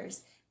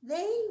shifters.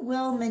 They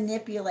will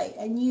manipulate,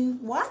 and you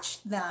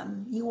watch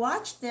them, you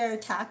watch their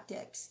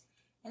tactics.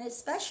 And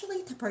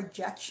especially the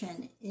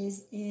projection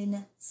is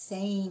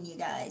insane, you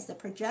guys. The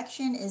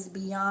projection is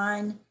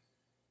beyond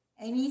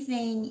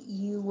anything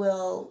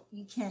you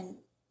can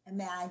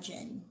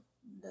imagine.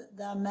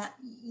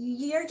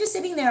 You're just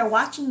sitting there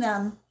watching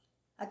them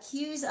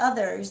accuse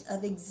others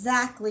of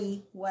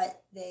exactly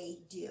what they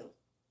do.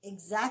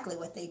 Exactly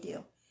what they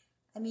do.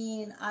 I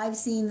mean, I've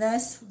seen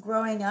this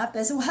growing up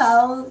as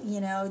well. You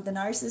know, the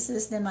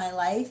narcissist in my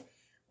life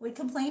would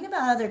complain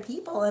about other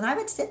people, and I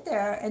would sit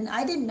there, and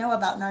I didn't know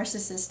about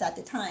narcissists at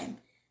the time,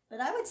 but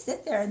I would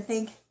sit there and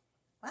think,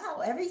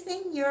 wow,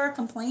 everything you're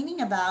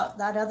complaining about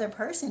that other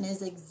person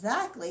is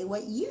exactly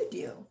what you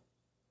do.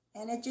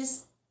 And it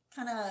just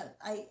kind of,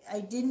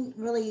 I didn't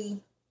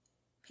really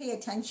pay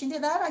attention to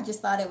that. I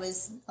just thought it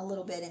was a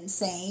little bit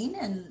insane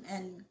and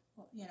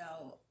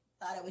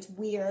thought it was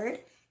weird,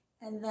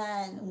 and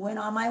then went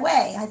on my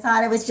way. I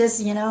thought it was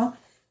just,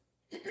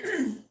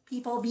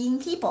 people being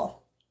people.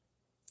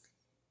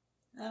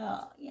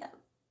 Oh, yeah.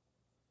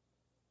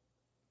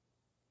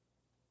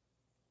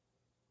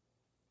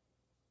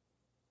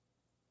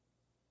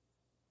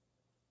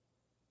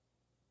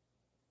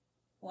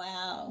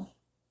 Wow.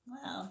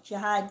 Wow.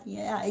 Jihad.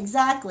 Yeah,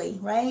 exactly.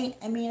 Right?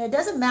 I mean, it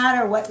doesn't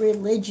matter what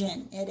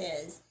religion it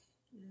is.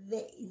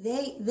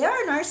 There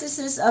are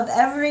narcissists of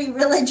every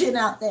religion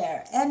out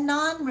there and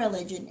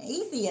non-religion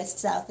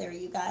atheists out there,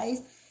 you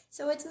guys.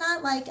 So it's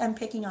not like I'm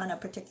picking on a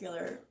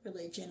particular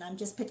religion. I'm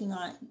just picking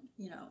on,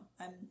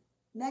 I'm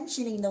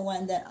mentioning the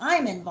one that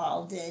I'm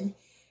involved in.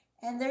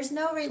 And there's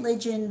no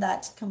religion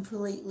that's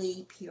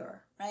completely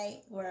pure,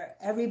 right? Where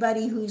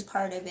everybody who's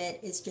part of it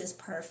is just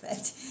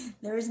perfect.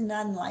 There is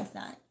none like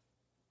that.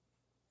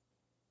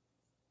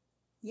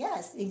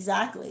 Yes,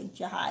 exactly,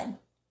 Jihad.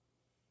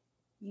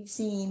 You've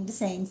seen the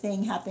same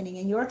thing happening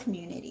in your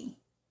community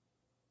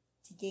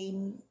to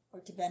gain or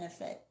to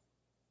benefit.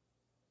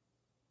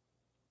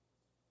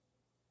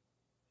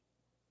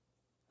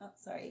 Oh,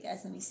 sorry,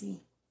 guys, let me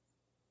see.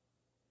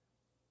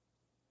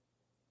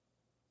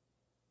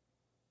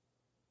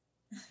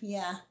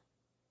 Yeah,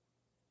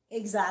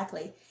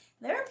 exactly.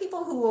 There are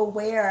people who will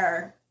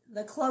wear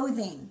the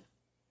clothing,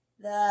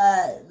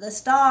 the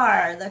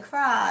star, the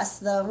cross,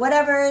 the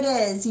whatever it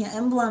is,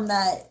 emblem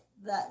that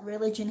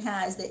religion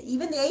has, that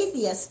even the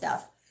atheist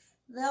stuff,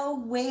 they'll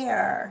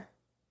wear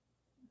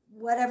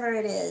whatever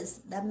it is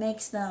that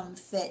makes them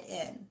fit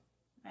in,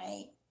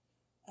 right?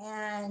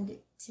 And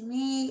to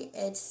me,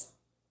 I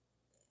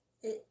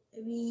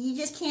mean, you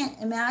just can't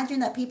imagine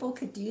that people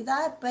could do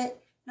that,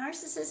 but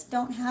narcissists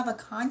don't have a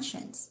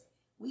conscience.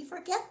 We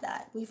forget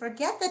that. We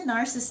forget that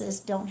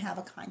narcissists don't have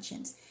a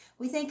conscience.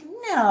 We think,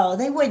 no,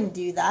 they wouldn't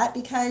do that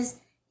because,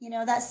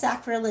 that's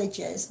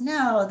sacrilegious.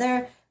 No,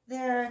 they're,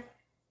 they're,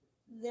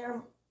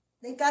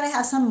 they've got to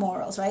have some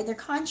morals, right? Their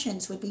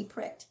conscience would be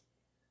pricked.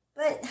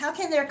 But how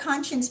can their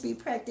conscience be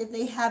pricked if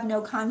they have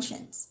no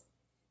conscience?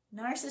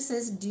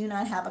 Narcissists do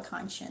not have a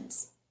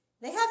conscience.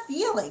 They have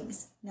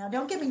feelings. Now,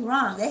 don't get me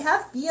wrong, they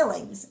have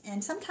feelings,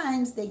 and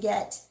sometimes they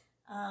get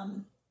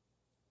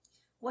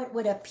what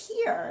would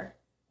appear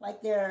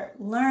like they're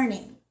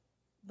learning,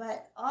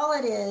 but all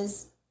it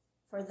is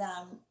for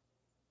them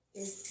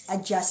is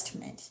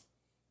adjustment.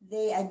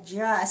 They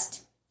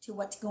adjust to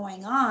what's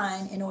going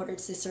on in order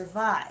to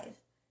survive,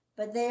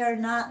 but they are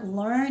not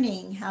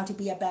learning how to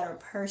be a better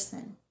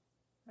person,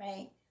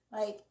 right?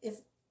 Like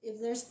if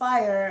there's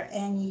fire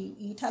and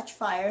you touch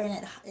fire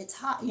and it's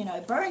hot,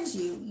 it burns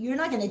you, you're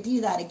not going to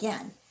do that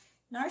again.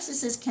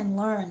 Narcissists can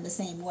learn the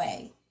same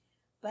way,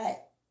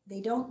 but they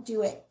don't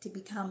do it to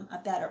become a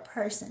better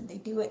person. They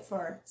do it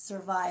for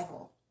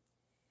survival.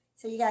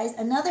 So, you guys,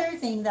 another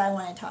thing that I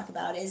want to talk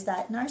about is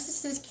that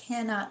narcissists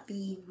cannot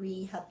be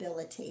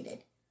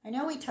rehabilitated. I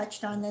know we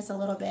touched on this a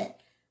little bit,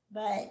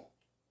 but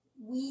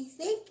we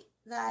think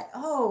that,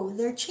 oh,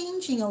 they're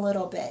changing a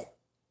little bit.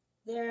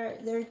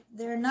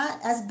 They're not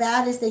as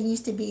bad as they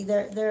used to be.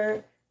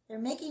 They're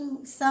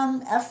making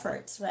some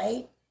efforts,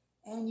 right?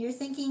 And you're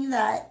thinking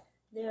that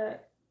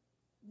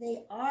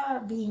they are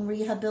being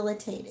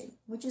rehabilitated,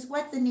 which is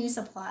what the new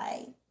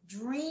supply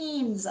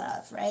dreams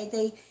of, right?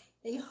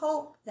 They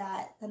hope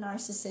that the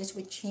narcissist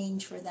would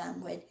change for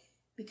them, would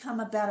become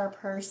a better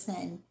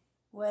person,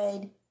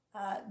 would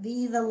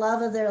be the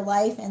love of their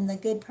life and the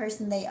good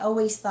person they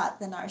always thought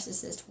the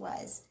narcissist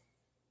was.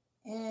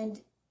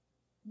 And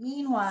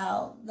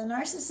meanwhile, the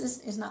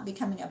narcissist is not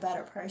becoming a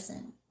better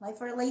person. Like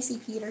for Lacey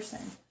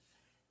Peterson,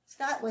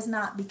 Scott was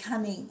not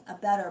becoming a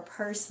better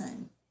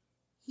person.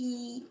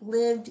 He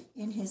lived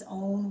in his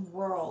own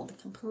world,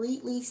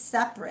 completely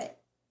separate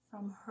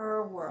from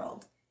her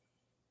world.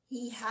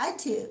 He had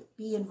to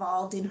be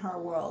involved in her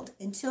world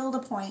until the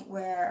point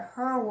where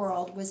her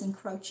world was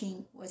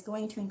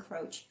going to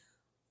encroach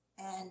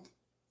and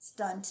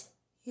stunt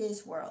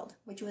his world,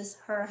 which was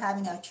her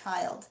having a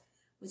child,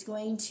 was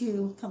going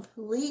to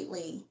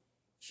completely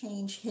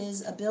change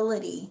his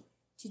ability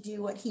to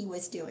do what he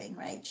was doing,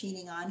 right?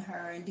 Cheating on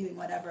her and doing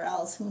whatever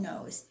else, who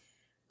knows.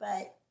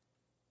 But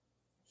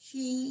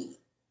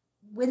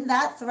when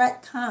that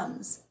threat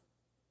comes,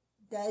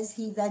 does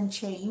he then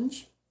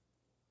change?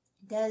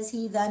 Does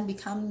he then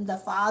become the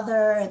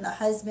father and the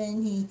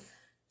husband he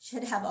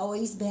should have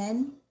always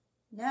been?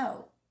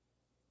 No.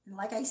 And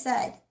like I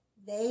said,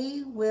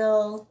 they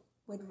would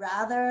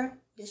rather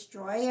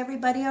destroy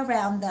everybody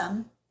around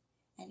them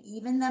and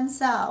even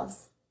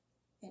themselves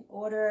in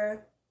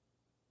order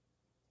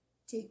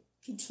to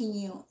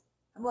continue.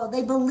 Well,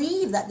 they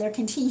believe that they're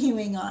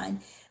continuing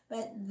on,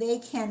 but they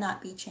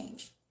cannot be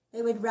changed.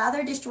 They would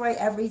rather destroy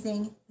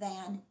everything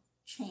than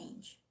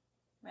change,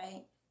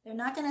 right? They're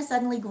not going to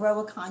suddenly grow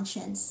a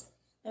conscience.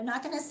 They're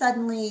not going to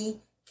suddenly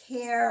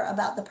care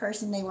about the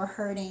person they were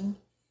hurting.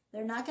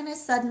 They're not going to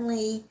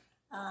suddenly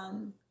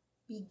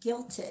be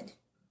guilted,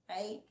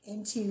 right,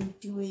 into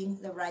doing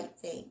the right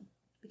thing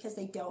because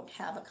they don't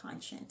have a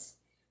conscience.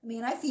 I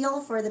mean, I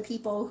feel for the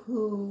people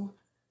who,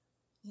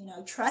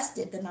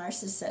 trusted the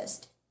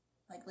narcissist,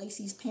 like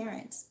Lacey's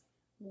parents,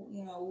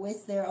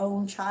 with their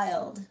own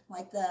child,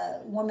 like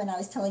the woman I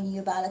was telling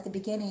you about at the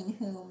beginning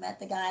who met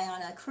the guy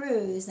on a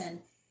cruise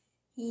and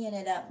he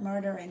ended up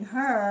murdering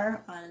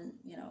her on,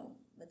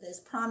 with this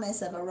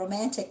promise of a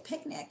romantic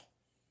picnic.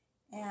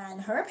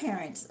 And her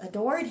parents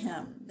adored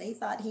him. They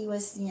thought he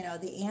was,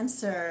 the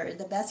answer,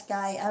 the best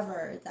guy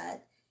ever,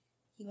 that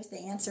he was the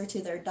answer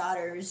to their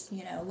daughter's,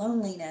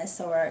 loneliness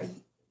or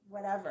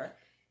whatever.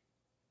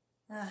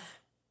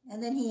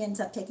 And then he ends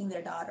up taking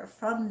their daughter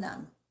from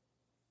them.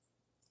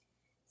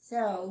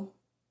 So,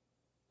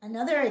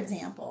 another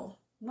example,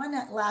 one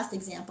last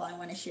example I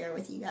want to share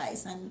with you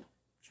guys. I'm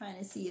trying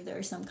to see if there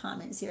are some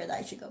comments here that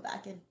I should go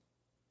back and,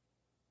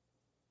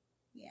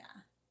 yeah.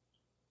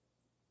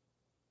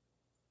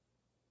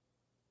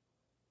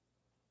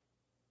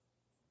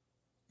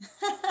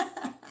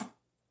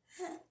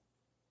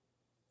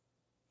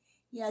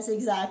 Yes,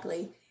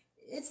 exactly.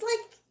 It's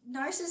like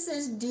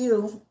narcissists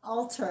do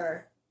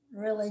alter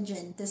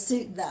religion to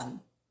suit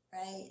them,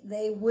 right?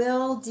 They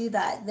will do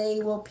that. They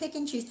will pick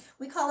and choose.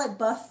 We call it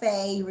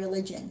buffet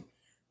religion,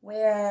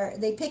 where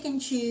they pick and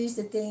choose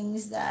the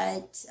things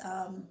that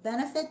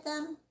benefit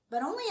them,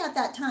 but only at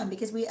that time,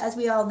 because as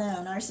we all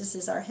know,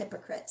 narcissists are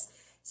hypocrites.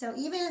 So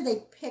even if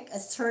they pick a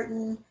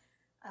certain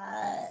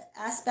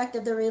aspect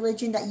of the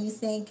religion that you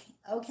think,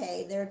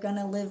 okay, they're going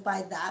to live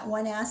by that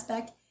one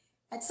aspect,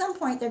 at some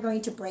point they're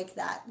going to break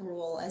that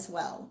rule as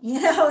well.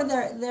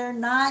 They're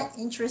not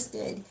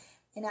interested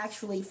in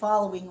actually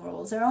following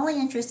rules. They're only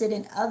interested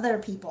in other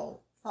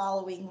people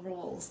following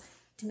rules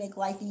to make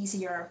life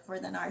easier for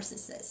the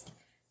narcissist.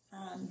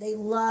 They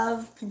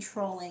love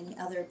controlling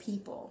other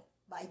people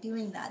by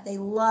doing that. They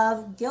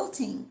love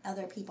guilting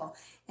other people.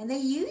 And they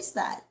use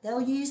that.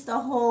 They'll use the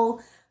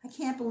whole, I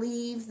can't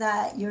believe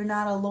that you're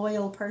not a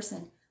loyal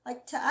person.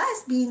 Like, to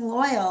us, being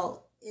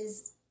loyal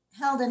is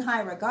held in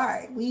high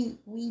regard. We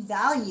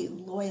value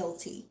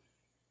loyalty.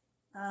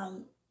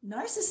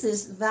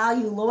 Narcissists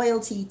value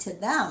loyalty to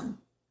them,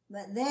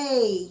 but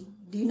they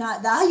do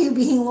not value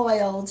being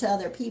loyal to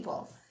other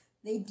people.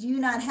 They do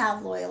not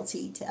have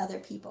loyalty to other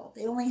people.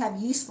 They only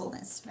have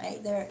usefulness, right?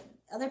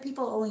 Other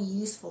people are only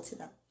useful to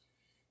them.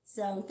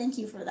 So thank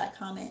you for that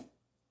comment.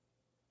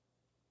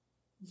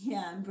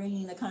 Yeah, I'm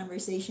bringing the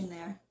conversation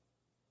there.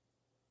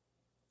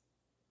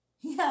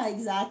 Yeah,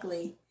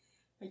 exactly.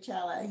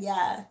 Richella,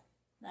 yeah.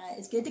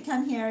 It's good to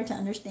come here to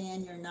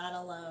understand you're not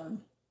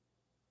alone.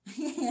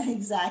 Yeah,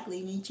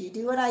 exactly, Michi.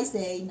 Do what I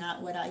say,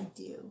 not what I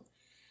do.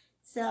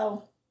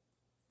 So,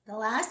 the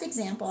last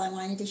example I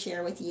wanted to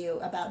share with you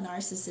about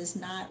narcissists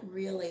not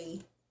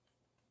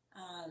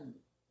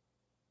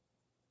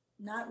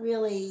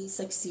really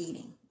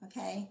succeeding,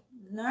 okay?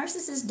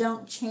 Narcissists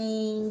don't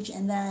change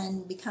and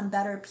then become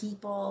better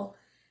people,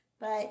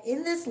 but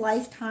in this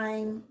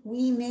lifetime,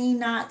 we may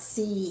not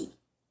see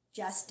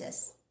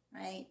justice,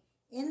 right?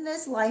 In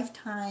this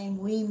lifetime,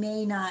 we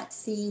may not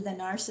see the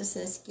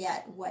narcissist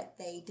get what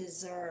they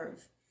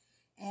deserve.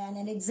 And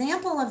an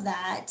example of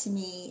that to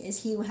me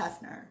is Hugh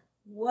Hefner.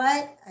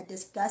 What a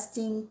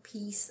disgusting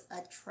piece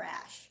of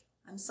trash.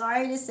 I'm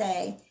sorry to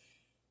say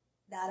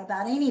that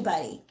about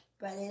anybody,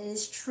 but it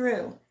is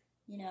true.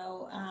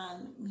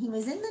 He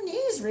was in the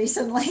news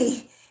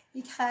recently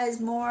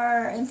because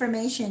more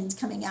information is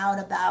coming out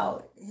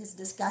about his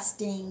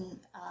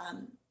disgusting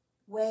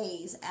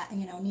ways.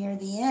 Near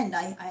the end,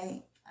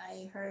 I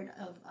heard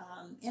of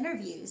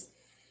interviews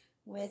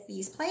with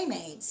these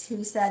playmates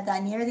who said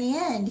that near the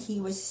end he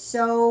was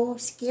so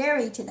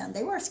scary to them.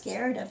 They were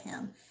scared of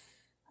him.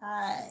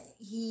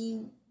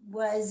 He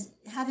was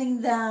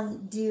having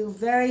them do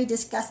very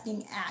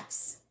disgusting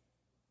acts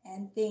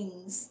and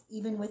things,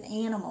 even with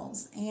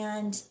animals.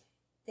 And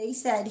they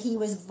said he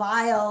was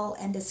vile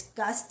and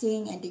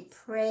disgusting and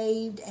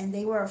depraved, and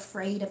they were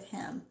afraid of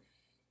him.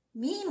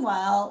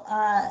 Meanwhile,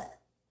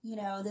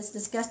 this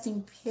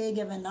disgusting pig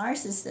of a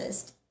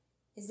narcissist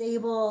is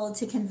able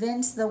to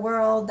convince the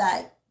world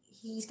that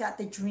he's got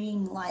the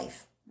dream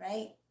life,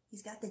 right?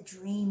 He's got the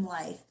dream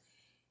life.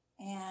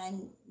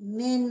 And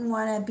men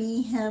want to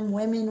be him,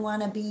 women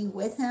want to be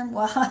with him.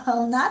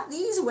 Well, not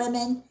these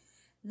women,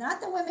 not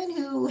the women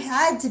who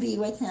had to be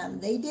with him.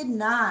 They did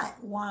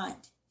not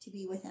want to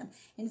be with him.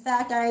 In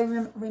fact, I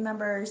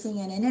remember seeing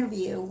an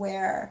interview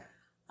where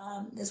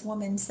this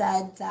woman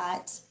said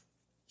that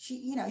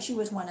she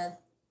was one of,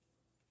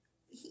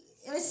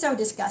 it was so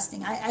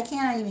disgusting. I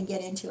can't even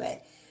get into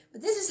it.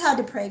 But this is how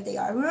depraved they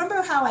are.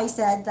 Remember how I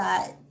said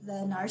that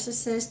the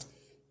narcissist,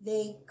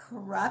 they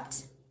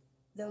corrupt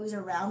those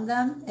around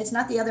them? It's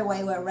not the other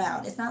way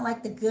around. It's not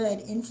like the good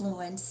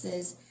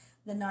influences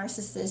the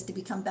narcissist to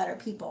become better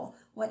people.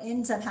 What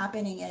ends up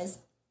happening is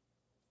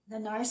the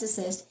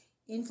narcissist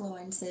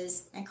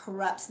influences and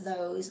corrupts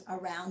those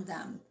around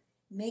them,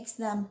 makes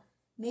them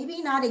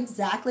maybe not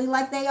exactly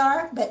like they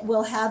are, but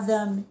will have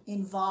them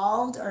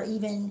involved or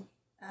even,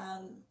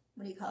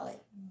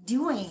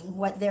 doing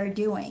what they're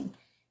doing.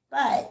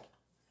 But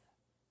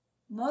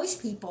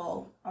most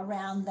people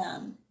around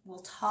them will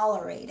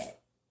tolerate it.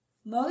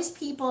 Most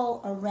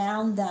people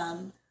around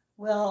them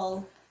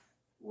will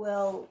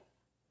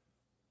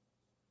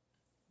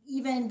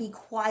even be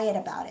quiet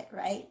about it,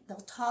 right? They'll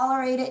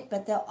tolerate it,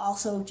 but they'll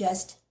also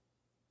just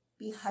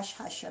be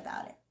hush-hush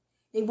about it.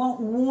 They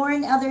won't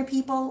warn other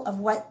people of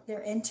what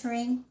they're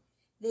entering.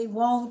 They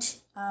won't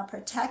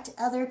protect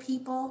other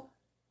people.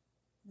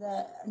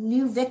 The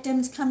new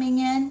victims coming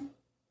in,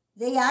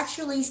 they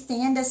actually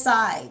stand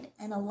aside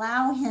and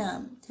allow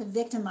him to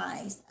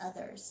victimize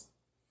others.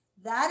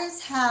 That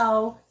is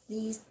how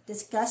these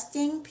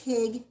disgusting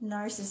pig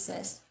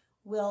narcissists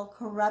will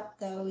corrupt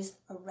those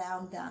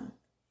around them.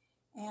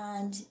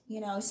 And,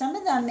 some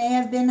of them may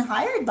have been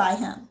hired by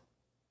him.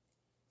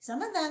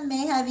 Some of them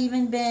may have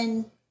even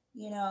been,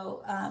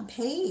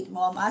 paid.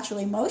 Well,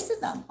 actually, most of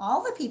them,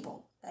 all the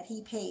people that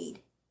he paid,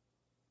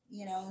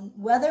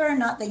 whether or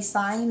not they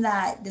signed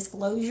that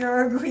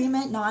disclosure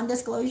agreement,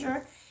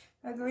 non-disclosure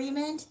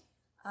agreement,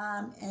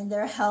 and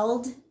they're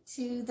held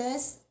to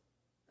this.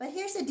 But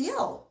here's the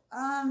deal.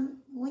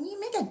 When you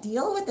make a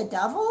deal with the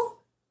devil,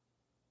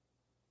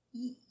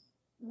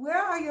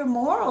 where are your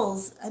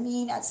morals? I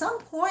mean, at some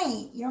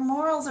point, your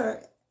morals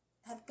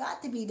have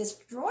got to be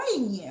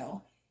destroying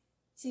you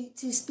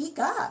to speak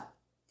up,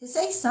 to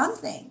say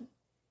something,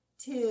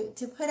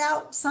 to put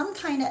out some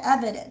kind of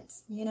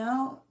evidence.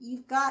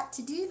 You've got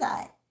to do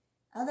that.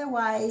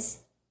 Otherwise,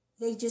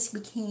 they just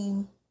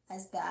became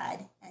as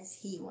bad as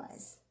he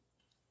was.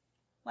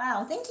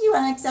 Wow, thank you,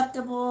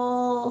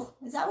 Unacceptable.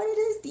 Is that what it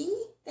is,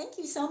 Dee? Thank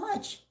you so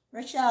much,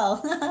 Rochelle.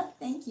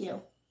 Thank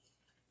you.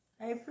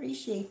 I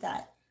appreciate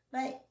that.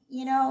 But,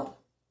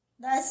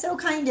 that's so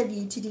kind of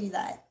you to do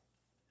that.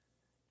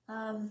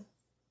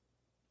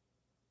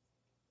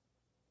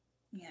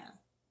 Yeah.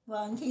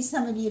 Well, in case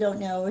some of you don't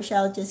know,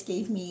 Rochelle just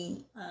gave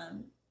me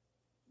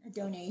a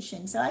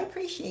donation, so I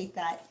appreciate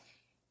that.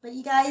 But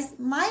you guys,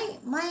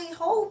 my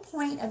whole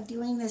point of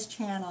doing this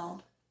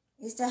channel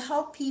is to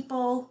help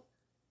people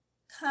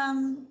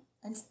come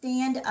and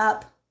stand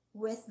up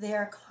with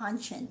their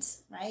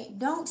conscience, right?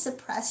 Don't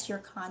suppress your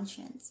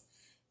conscience.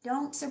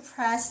 Don't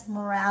suppress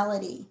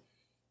morality.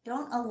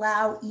 Don't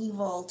allow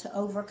evil to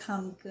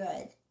overcome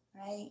good,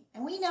 right?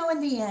 And we know in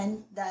the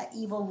end that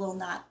evil will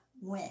not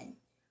win.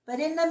 But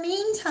in the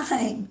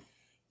meantime,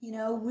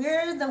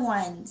 we're the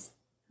ones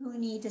who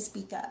need to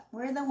speak up.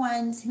 We're the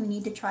ones who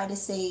need to try to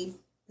save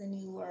the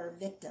newer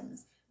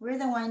victims. We're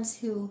the ones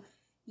who,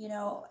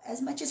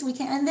 as much as we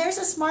can. And there's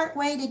a smart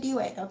way to do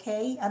it,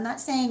 okay? I'm not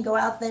saying go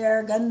out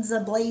there, guns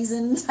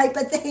a-blazing type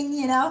of thing,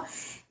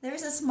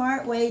 There's a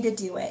smart way to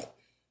do it.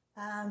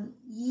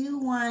 You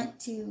want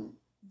to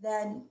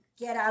then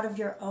get out of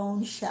your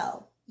own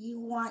shell.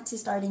 You want to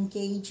start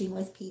engaging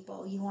with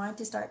people. You want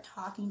to start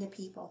talking to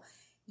people.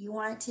 You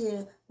want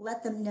to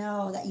let them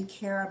know that you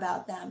care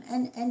about them.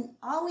 And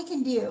all we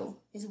can do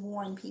is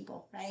warn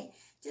people, right?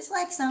 Just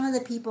like some of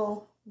the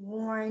people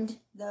warned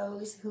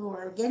those who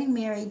are getting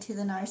married to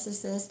the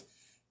narcissist,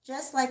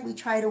 just like we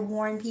try to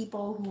warn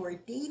people who are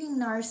dating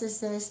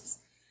narcissists,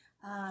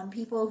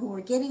 people who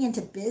are getting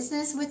into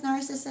business with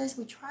narcissists,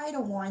 we try to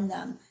warn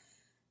them.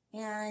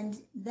 And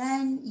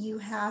then you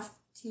have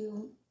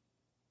to,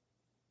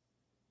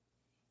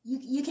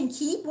 you can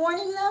keep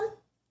warning them,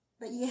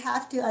 but you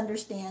have to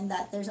understand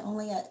that there's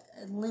only a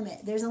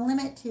limit. There's a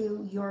limit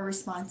to your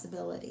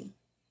responsibility.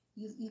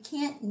 You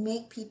can't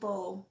make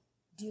people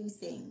do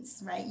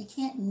things, right? You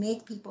can't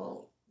make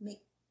people make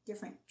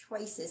different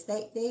choices.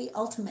 They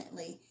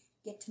ultimately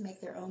get to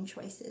make their own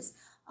choices.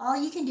 All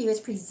you can do is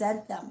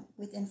present them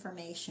with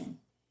information.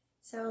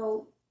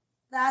 So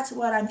that's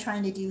what I'm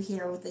trying to do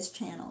here with this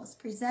channel, is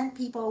present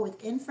people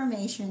with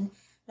information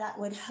that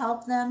would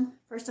help them,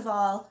 first of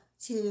all,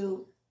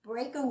 to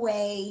break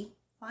away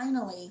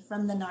finally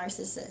from the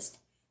narcissist,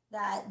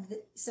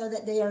 so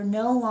that they are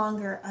no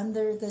longer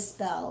under the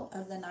spell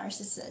of the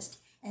narcissist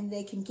and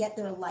they can get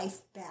their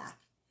life back.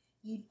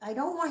 I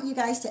don't want you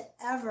guys to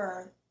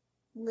ever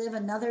live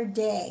another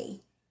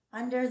day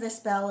under the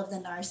spell of the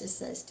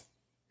narcissist,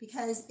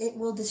 because it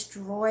will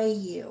destroy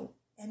you.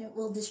 and it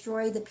will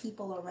destroy the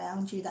people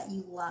around you that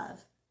you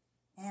love.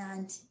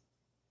 And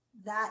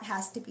that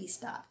has to be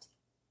stopped.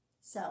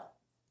 So,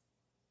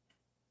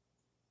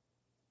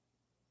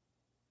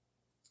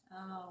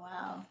 oh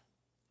wow.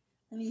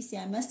 Let me see,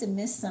 I must have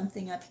missed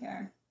something up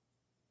here.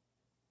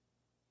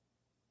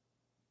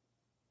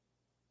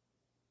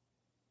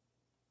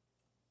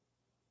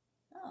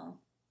 Oh,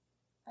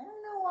 I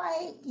don't know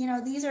why,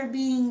 these are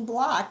being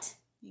blocked,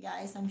 you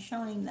guys. I'm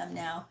showing them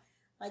now.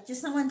 Like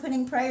just someone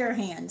putting prayer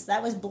hands.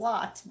 That was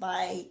blocked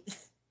by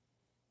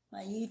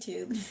my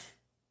YouTube.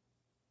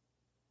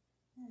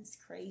 That's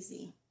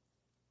crazy.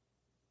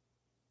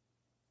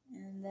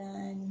 And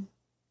then,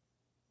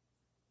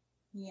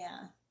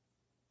 yeah.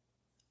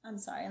 I'm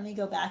sorry. Let me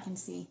go back and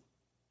see.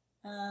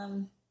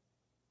 Um,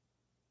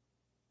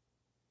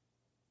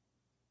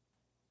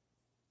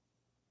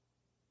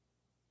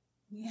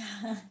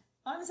 yeah.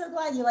 I'm so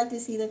glad you like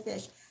to see the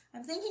fish.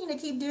 I'm thinking to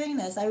keep doing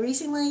this. I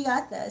recently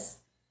got this.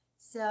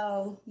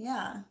 So,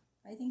 yeah.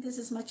 I think this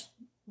is much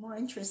more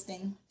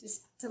interesting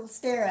just to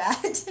stare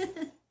at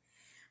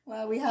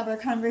while we have our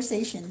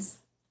conversations.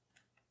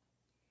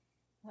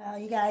 Well,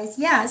 you guys,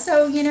 yeah.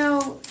 So,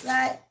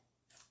 that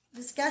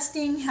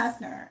disgusting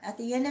Hefner at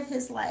the end of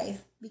his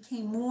life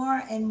became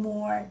more and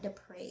more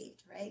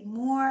depraved, right?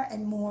 More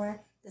and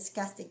more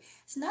disgusting.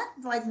 It's not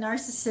like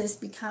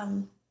narcissists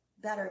become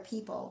better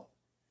people.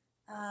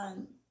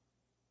 Um,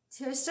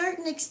 to a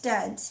certain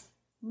extent,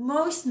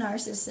 most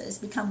narcissists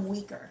become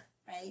weaker,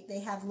 right? They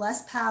have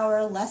less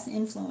power, less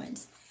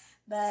influence.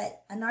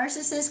 But a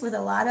narcissist with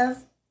a lot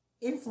of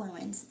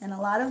influence and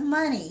a lot of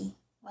money,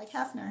 like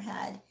Hefner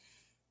had,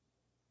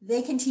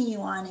 they continue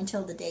on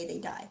until the day they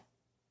die.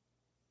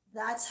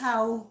 That's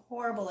how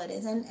horrible it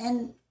is.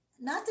 And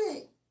not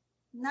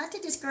to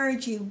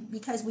discourage you,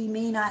 because we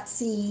may not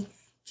see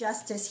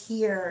justice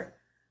here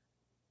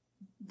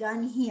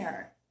done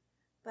here,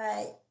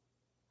 but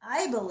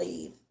I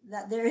believe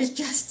that there is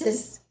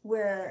justice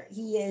where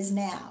he is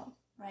now,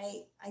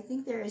 right? I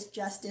think there is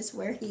justice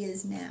where he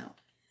is now.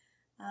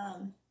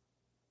 Um,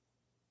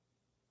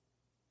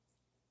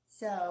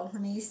 so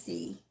let me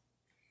see.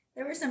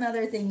 There were some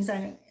other things,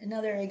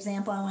 another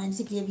example I wanted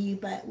to give you,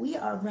 but we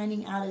are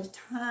running out of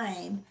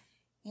time.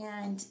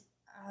 And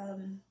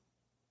um,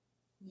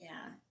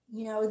 yeah,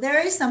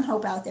 there is some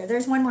hope out there.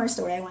 There's one more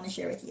story I want to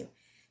share with you.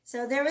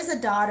 So there was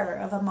a daughter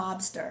of a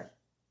mobster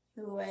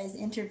who was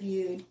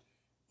interviewed,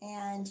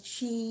 and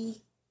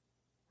she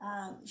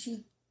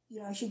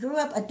grew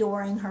up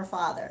adoring her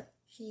father.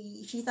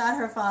 She thought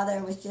her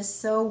father was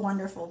just so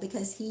wonderful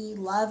because he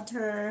loved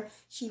her.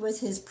 She was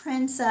his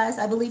princess.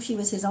 I believe she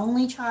was his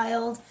only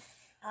child.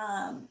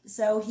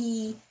 So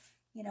he,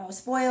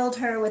 spoiled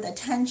her with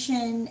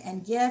attention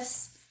and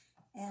gifts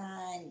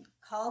and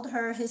called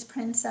her his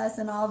princess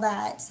and all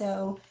that.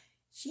 So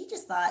she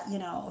just thought,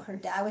 her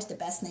dad was the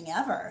best thing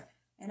ever.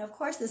 And of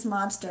course, this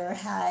mobster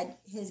had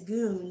his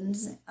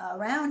goons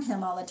around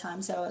him all the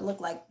time. So it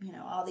looked like,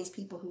 all these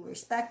people who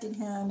respected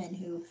him and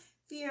who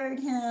feared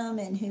him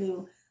and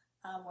who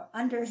were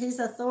under his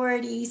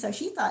authority. So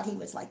she thought he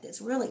was like this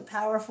really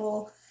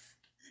powerful,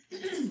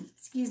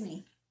 excuse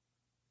me,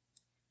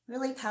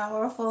 really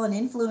powerful and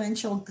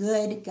influential,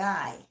 good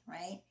guy,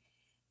 right?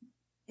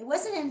 It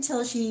wasn't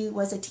until she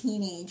was a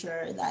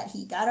teenager that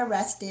he got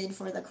arrested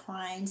for the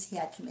crimes he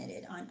had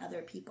committed on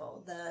other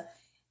people, the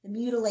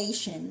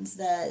mutilations,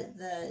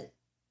 the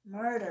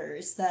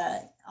murders,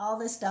 all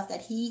the stuff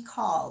that he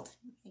called.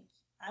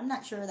 I'm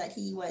not sure that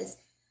he was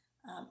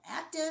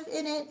active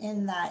in it,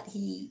 in that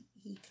he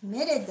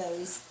committed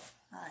those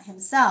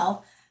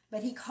himself,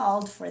 but he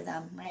called for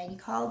them, right? He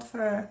called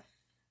for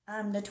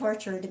the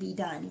torture to be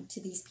done to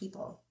these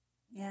people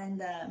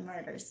and the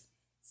murders.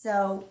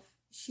 So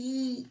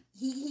he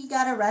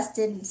got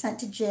arrested and sent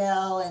to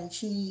jail, and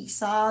she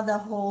saw the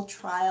whole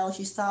trial.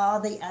 She saw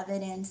the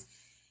evidence.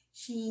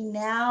 She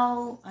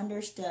now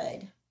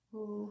understood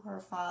who her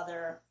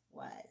father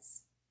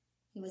was.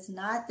 He was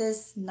not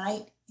this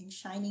knight in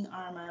shining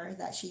armor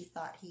that she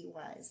thought he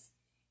was.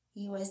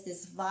 He was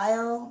this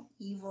vile,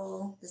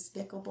 evil,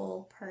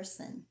 despicable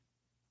person,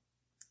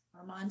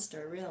 or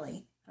monster,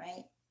 really,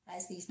 right?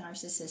 As these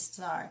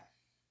narcissists are.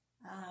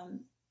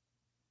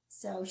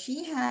 So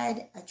she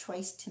had a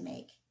choice to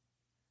make.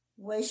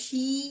 Was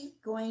she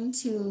going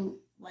to,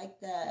 like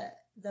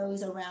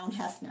those around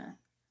Hefner,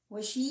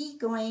 was she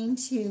going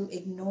to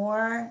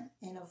ignore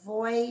and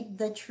avoid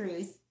the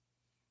truth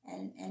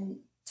and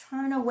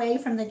turn away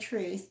from the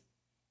truth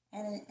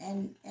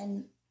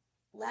and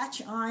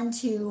latch on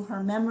to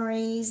her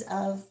memories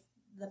of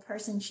the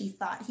person she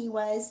thought he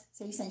was?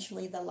 So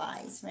essentially the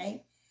lies,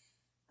 right?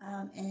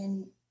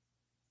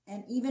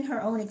 And even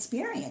her own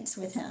experience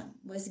with him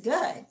was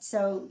good.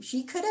 So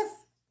she could have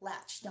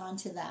latched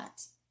onto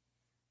that.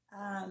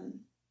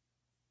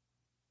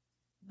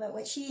 But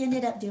what she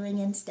ended up doing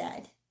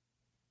instead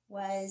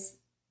was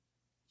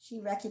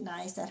she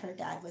recognized that her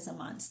dad was a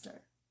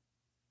monster.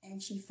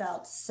 And she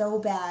felt so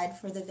bad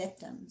for the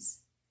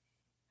victims.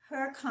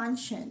 Her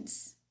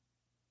conscience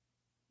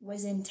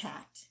was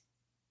intact.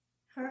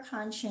 her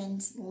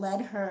conscience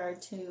led her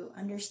to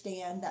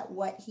understand that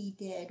what he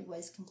did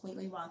was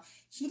completely wrong.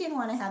 She didn't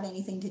want to have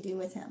anything to do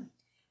with him.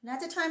 And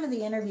at the time of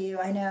the interview,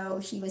 I know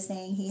she was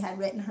saying he had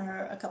written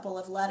her a couple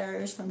of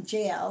letters from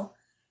jail,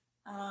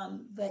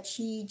 but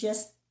she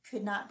just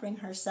could not bring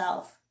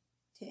herself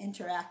to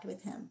interact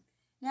with him.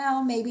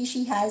 Now, maybe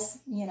she has,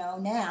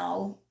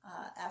 now,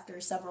 after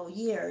several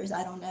years,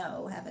 I don't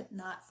know, have it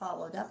not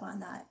followed up on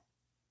that.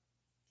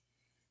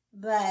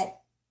 But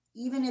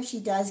even if she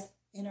does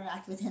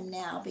interact with him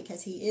now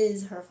because he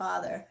is her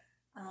father,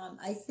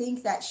 I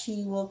think that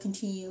she will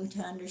continue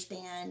to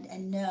understand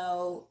and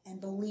know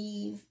and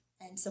believe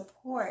and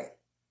support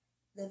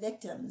the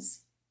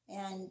victims.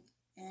 And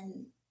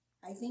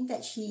I think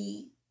that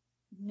she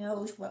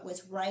knows what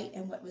was right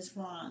and what was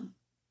wrong.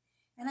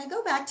 And I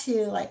go back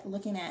to like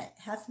looking at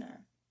Hefner.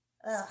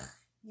 Ugh,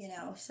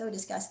 so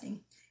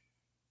disgusting.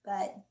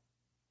 But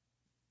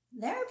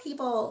there are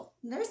people,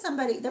 there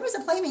was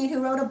a playmate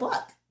who wrote a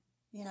book,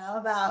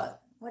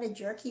 about what a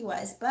jerk he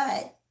was.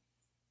 But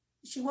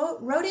she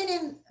wrote it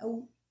in,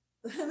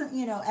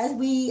 as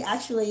we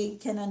actually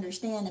can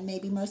understand, and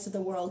maybe most of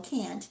the world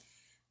can't,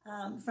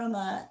 from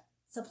a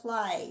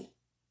supplies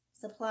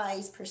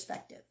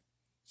perspective.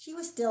 She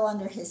was still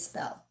under his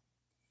spell.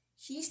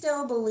 She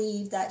still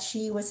believed that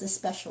she was the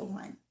special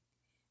one.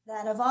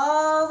 That of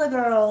all the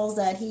girls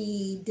that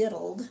he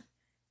diddled,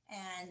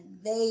 and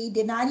they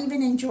did not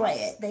even enjoy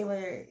it. They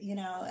were,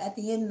 at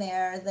the end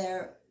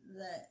there,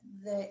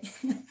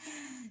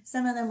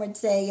 some of them would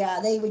say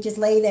they would just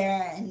lay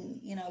there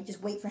and,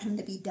 just wait for him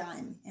to be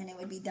done. And it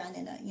would be done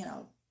in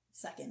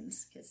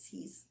seconds because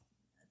he's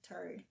a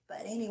turd.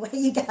 But anyway,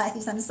 you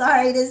guys, I'm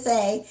sorry to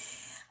say,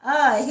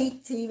 I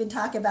hate to even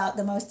talk about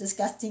the most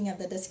disgusting of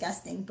the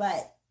disgusting,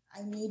 but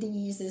I need to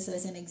use this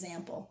as an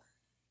example.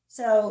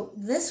 So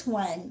this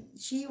one,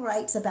 she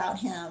writes about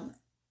him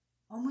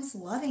almost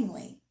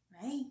lovingly,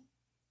 right?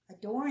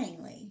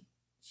 Adoringly.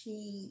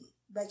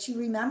 But she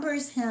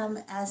remembers him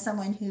as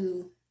someone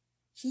who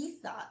she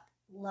thought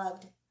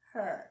loved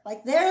her.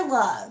 Like their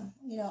love,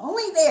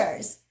 only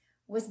theirs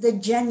was the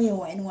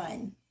genuine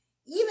one,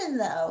 even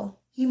though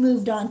he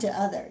moved on to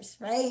others,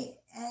 right?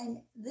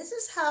 And this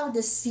is how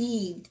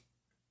deceived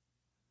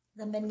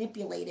the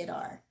manipulated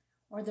are,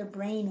 or the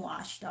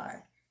brainwashed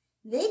are.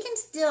 They can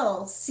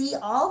still see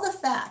all the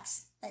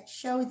facts that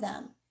show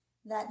them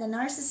that the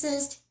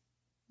narcissist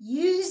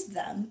used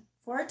them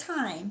for a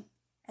time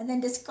and then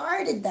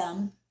discarded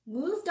them,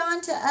 moved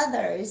on to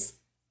others,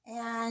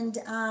 and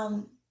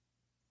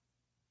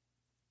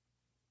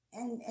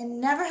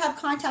never have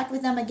contact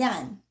with them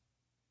again.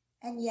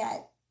 And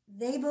yet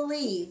they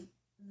believe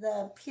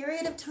the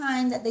period of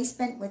time that they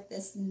spent with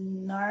this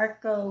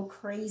narco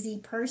crazy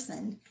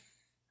person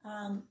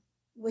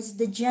was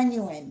the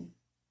genuine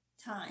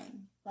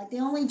time, like the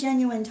only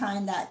genuine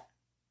time that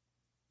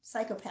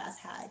psychopaths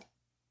had.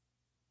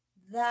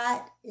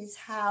 That is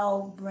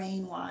how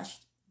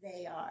brainwashed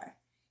they are.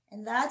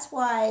 And that's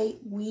why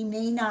we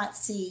may not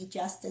see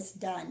justice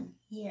done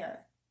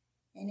here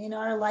and in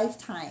our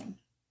lifetime.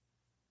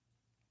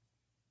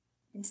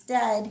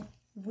 Instead,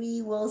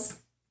 we will,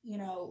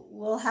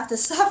 we'll have to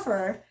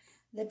suffer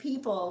the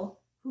people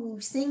who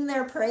sing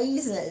their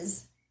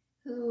praises,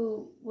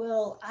 who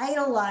will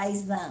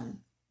idolize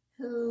them,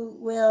 who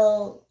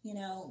will,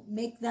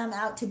 make them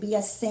out to be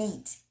a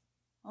saint.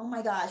 Oh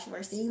my gosh,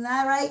 we're seeing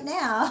that right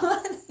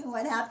now.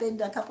 What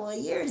happened a couple of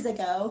years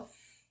ago,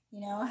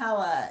 how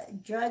a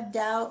drugged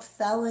out,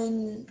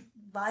 felon,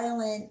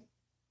 violent,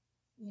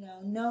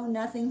 know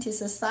nothing to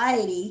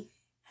society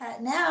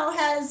now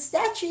has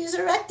statues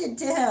erected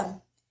to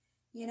him.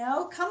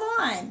 Come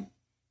on.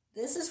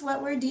 This is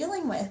what we're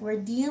dealing with. We're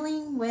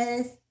dealing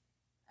with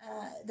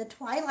the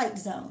Twilight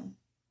Zone.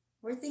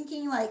 We're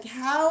thinking like,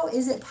 how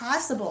is it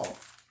possible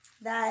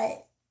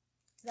that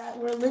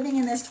we're living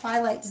in this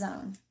Twilight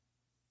Zone?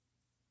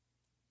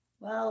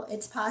 Well,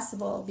 it's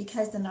possible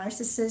because the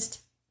narcissist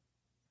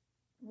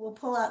will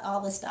pull out all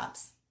the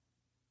stops.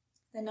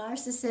 The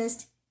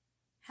narcissist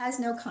has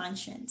no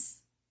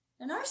conscience.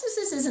 The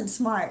narcissist isn't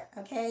smart,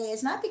 okay?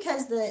 It's not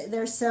because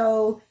they're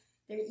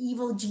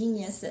evil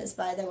geniuses,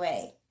 by the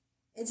way.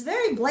 It's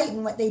very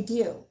blatant what they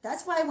do.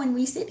 That's why when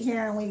we sit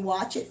here and we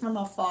watch it from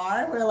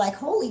afar, we're like,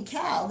 holy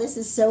cow, this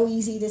is so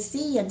easy to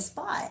see and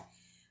spot.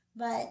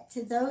 But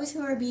to those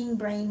who are being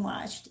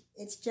brainwashed,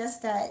 it's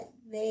just that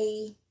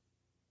they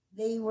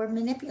were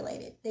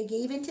manipulated. They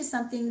gave into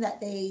something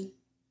that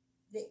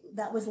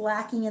that was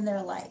lacking in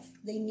their life.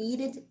 They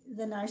needed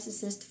the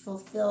narcissist to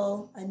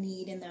fulfill a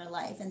need in their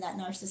life, and that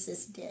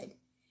narcissist did.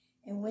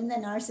 And when the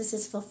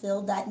narcissist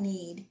fulfilled that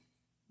need,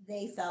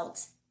 they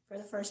felt, for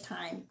the first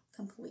time,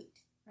 complete,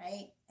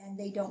 right? And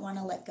they don't want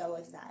to let go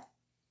of that.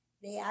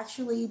 They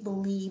actually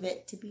believe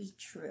it to be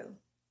true.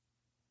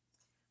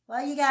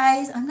 Well, you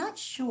guys, I'm not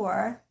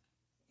sure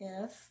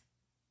if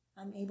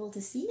I'm able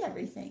to see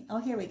everything. Oh,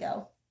 here we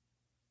go.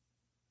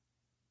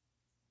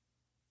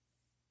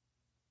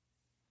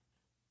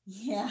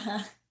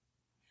 Yeah.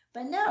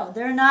 But no,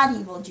 they're not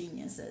evil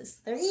geniuses.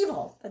 They're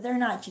evil, but they're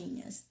not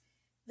genius.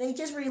 they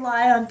just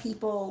rely on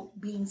people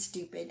being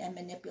stupid and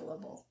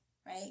manipulable,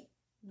 right?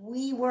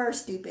 We were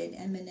stupid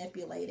and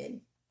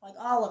manipulated, like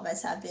all of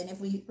us have been. If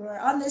we were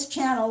on this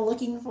channel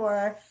looking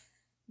for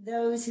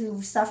those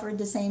who've suffered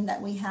the same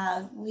that we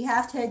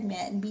have to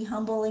admit and be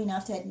humble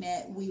enough to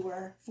admit we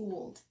were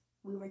fooled,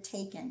 we were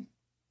taken.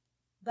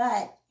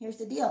 But here's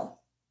the deal,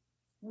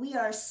 we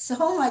are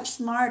so much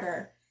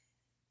smarter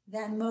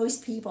than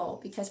most people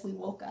because we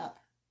woke up,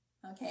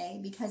 okay?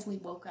 Because we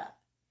woke up.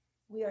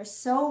 We are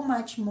so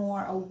much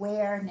more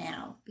aware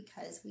now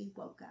because we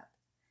woke up.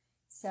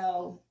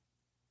 So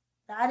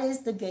that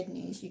is the good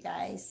news, you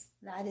guys.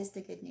 That is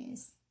the good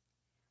news.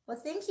 Well,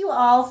 thank you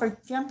all for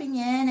jumping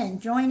in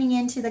and joining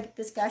into the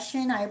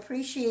discussion. I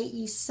appreciate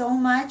you so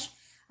much.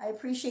 I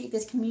appreciate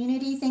this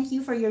community. Thank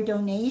you for your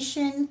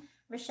donation,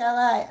 Rochelle.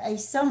 I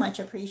so much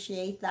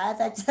appreciate that.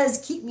 That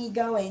does keep me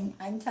going,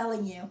 I'm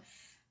telling you.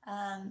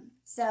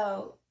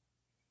 So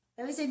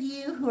those of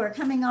you who are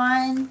coming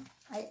on,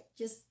 I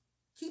just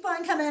keep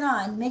on coming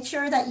on. Make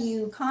sure that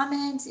you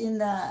comment in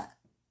the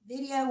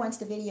video once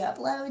the video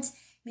uploads.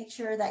 Make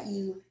sure that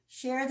you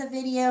share the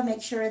video.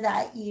 Make sure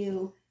that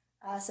you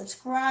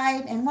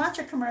subscribe and watch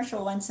a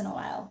commercial once in a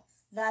while.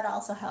 That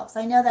also helps.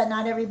 I know that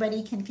not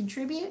everybody can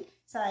contribute,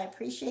 so I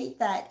appreciate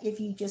that if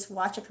you just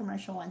watch a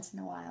commercial once in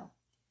a while.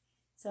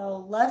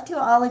 So love to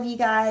all of you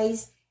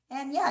guys.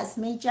 And yes,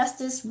 may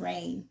justice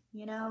reign.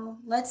 You know,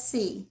 let's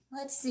see.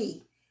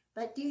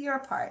 But do your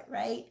part,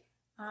 right?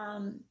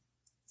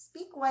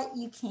 Speak what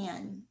you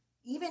can,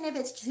 even if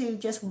it's to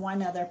just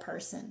one other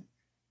person,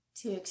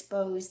 to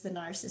expose the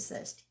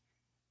narcissist.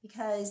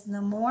 Because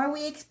the more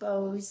we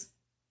expose,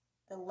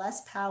 the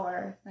less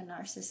power the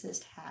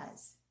narcissist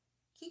has.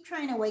 Keep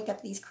trying to wake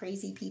up these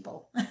crazy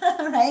people,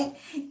 right?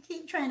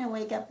 Keep trying to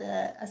wake up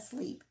the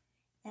asleep.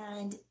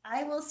 And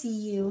I will see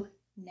you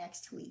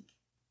next week.